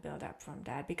that and build up from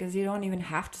that, because you don't even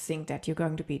have to think that you're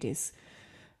going to be this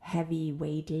heavy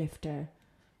weightlifter.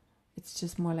 It's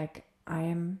just more like, I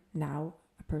am now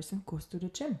a person who goes to the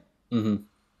gym. Mm-hmm.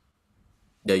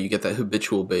 Yeah, you get that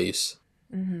habitual base.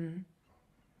 Mm-hmm.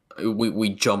 We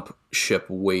jump ship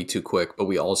way too quick, but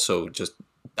we also just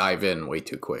dive in way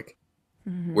too quick.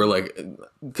 We're Mm-hmm. like,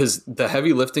 because the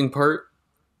heavy lifting part,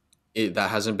 that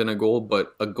hasn't been a goal,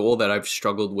 but a goal that I've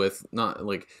struggled with, not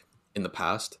like in the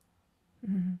past.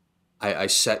 Mm-hmm. I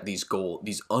set these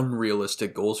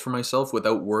unrealistic goals for myself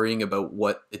without worrying about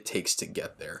what it takes to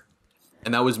get there.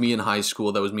 And that was me in high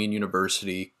school. That was me in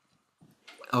university.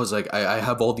 I was like, I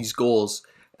have all these goals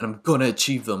and I'm gonna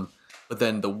achieve them. But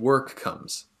then the work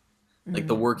comes, like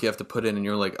the Mm-hmm. work you have to put in, and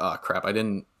you're like, oh crap, I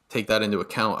didn't take that into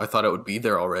account. I thought it would be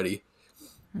there already.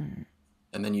 Mm-hmm.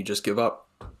 And then you just give up.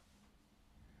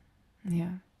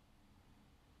 Yeah,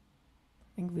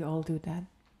 I think we all do that.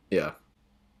 Yeah.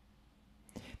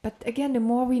 But again, the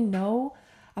more we know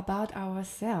about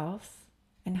ourselves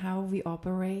and how we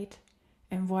operate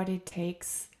and what it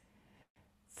takes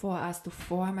for us to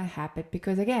form a habit,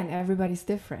 because again, everybody's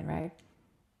different, right?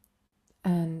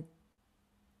 And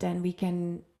then we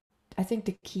can, I think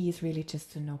the key is really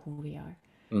just to know who we are.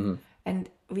 Mm-hmm.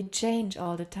 And we change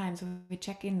all the time, so we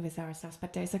check in with ourselves,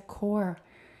 but there's a core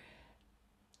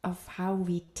of how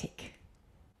we tick.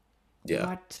 Yeah.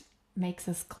 What makes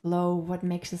us glow, what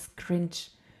makes us cringe,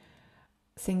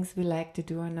 things we like to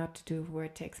do or not to do, where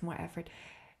it takes more effort.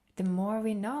 The more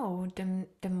we know,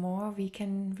 the more we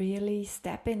can really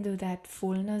step into that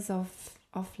fullness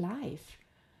of life,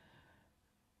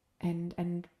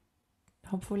 and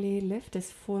hopefully live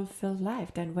this fulfilled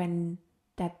life. Then when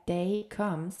that day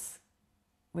comes,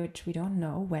 which we don't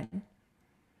know when,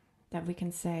 that we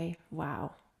can say,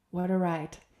 wow, what a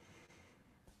ride.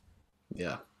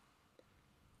 Yeah.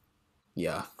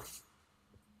 Yeah.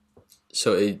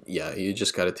 So yeah, you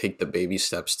just got to take the baby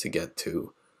steps to get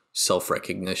to self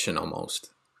recognition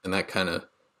almost, and that kind of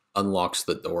unlocks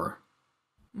the door.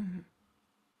 Mm-hmm.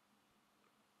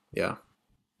 Yeah.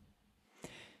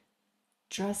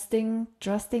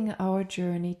 Trusting our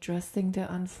journey, trusting the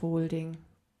unfolding,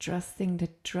 trusting the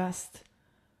trust,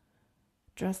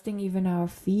 trusting even our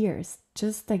fears,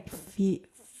 just like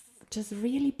just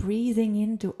really breathing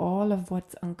into all of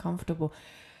what's uncomfortable,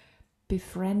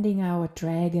 befriending our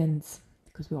dragons,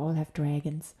 because we all have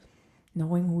dragons,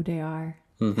 knowing who they are.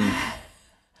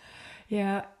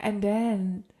 Yeah, and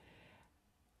then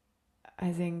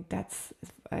I think that's,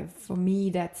 for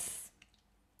me, that's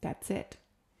it.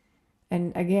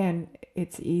 And again,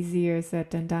 it's easier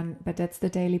said than done, but that's the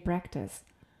daily practice.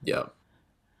 Yeah.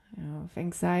 You know, if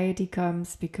anxiety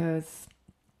comes because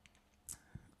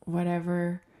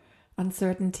whatever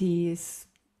uncertainty is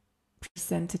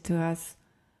presented to us,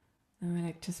 and we're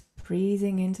like just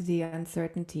breathing into the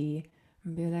uncertainty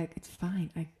and be like, it's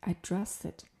fine. I trust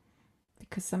it,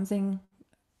 because something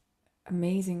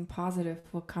amazing, positive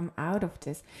will come out of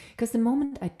this. Because the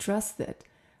moment I trust it,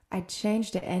 I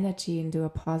change the energy into a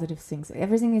positive thing. So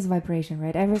everything is vibration,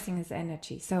 right? Everything is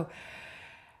energy. So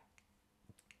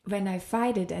when I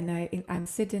fight it and I'm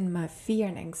sitting in my fear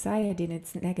and anxiety, and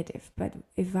it's negative. But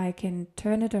if I can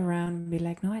turn it around and be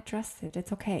like, no, I trust it.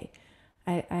 It's okay.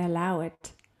 I allow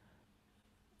it.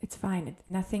 It's fine. It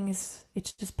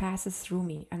just passes through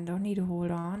me. I don't need to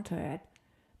hold on to it.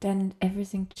 Then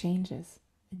everything changes.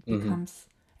 It becomes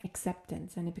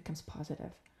acceptance, and it becomes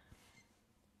positive.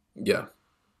 Yeah.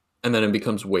 And then it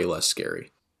becomes way less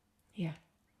scary. Yeah.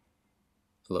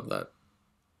 I love that.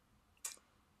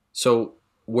 So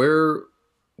where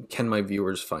can my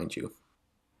viewers find you?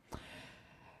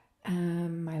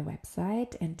 My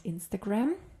website and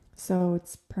Instagram. So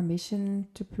it's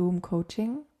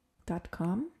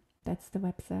permissiontobloomcoaching.com. That's the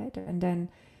website. And then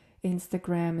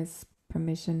Instagram is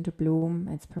permission to bloom.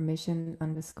 It's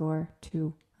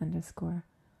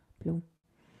permission_to_bloom.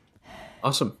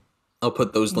 Awesome. I'll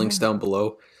put those links down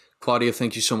below. Claudia,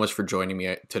 thank you so much for joining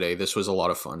me today. This was a lot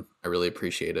of fun. I really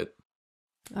appreciate it.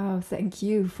 Oh, thank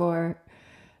you for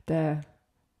the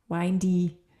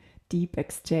windy, deep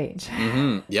exchange.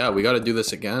 Yeah, we got to do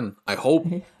this again. I hope,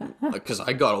 because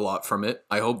I got a lot from it.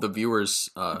 I hope the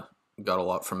viewers got a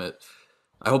lot from it.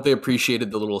 I hope they appreciated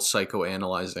the little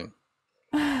psychoanalyzing.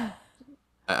 I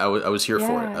was here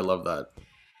for it. I love that.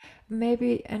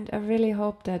 Maybe, and I really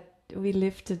hope that we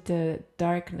lifted the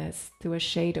darkness to a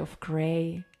shade of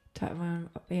gray,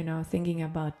 thinking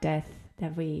about death,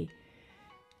 that we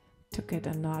took it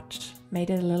a notch, made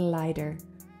it a little lighter.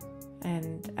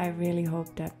 And I really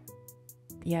hope that,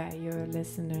 your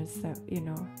listeners,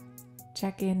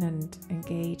 check in and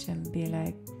engage and be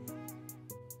like,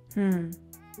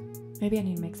 maybe I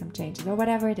need to make some changes, or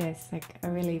whatever it is. Like, I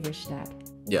really wish that.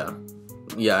 Yeah,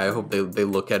 I hope they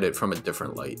look at it from a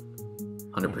different light.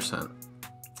 100%.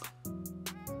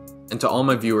 And to all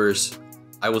my viewers,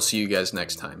 I will see you guys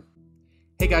next time.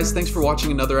 Hey guys, thanks for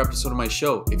watching another episode of my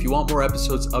show. If you want more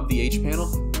episodes of the H Panel,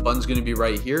 the button's going to be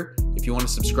right here. If you want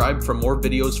to subscribe for more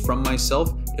videos from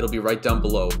myself, it'll be right down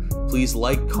below. Please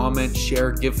like, comment,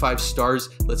 share, give 5 stars.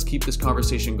 Let's keep this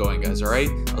conversation going, guys, all right?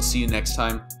 I'll see you next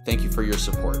time. Thank you for your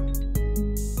support.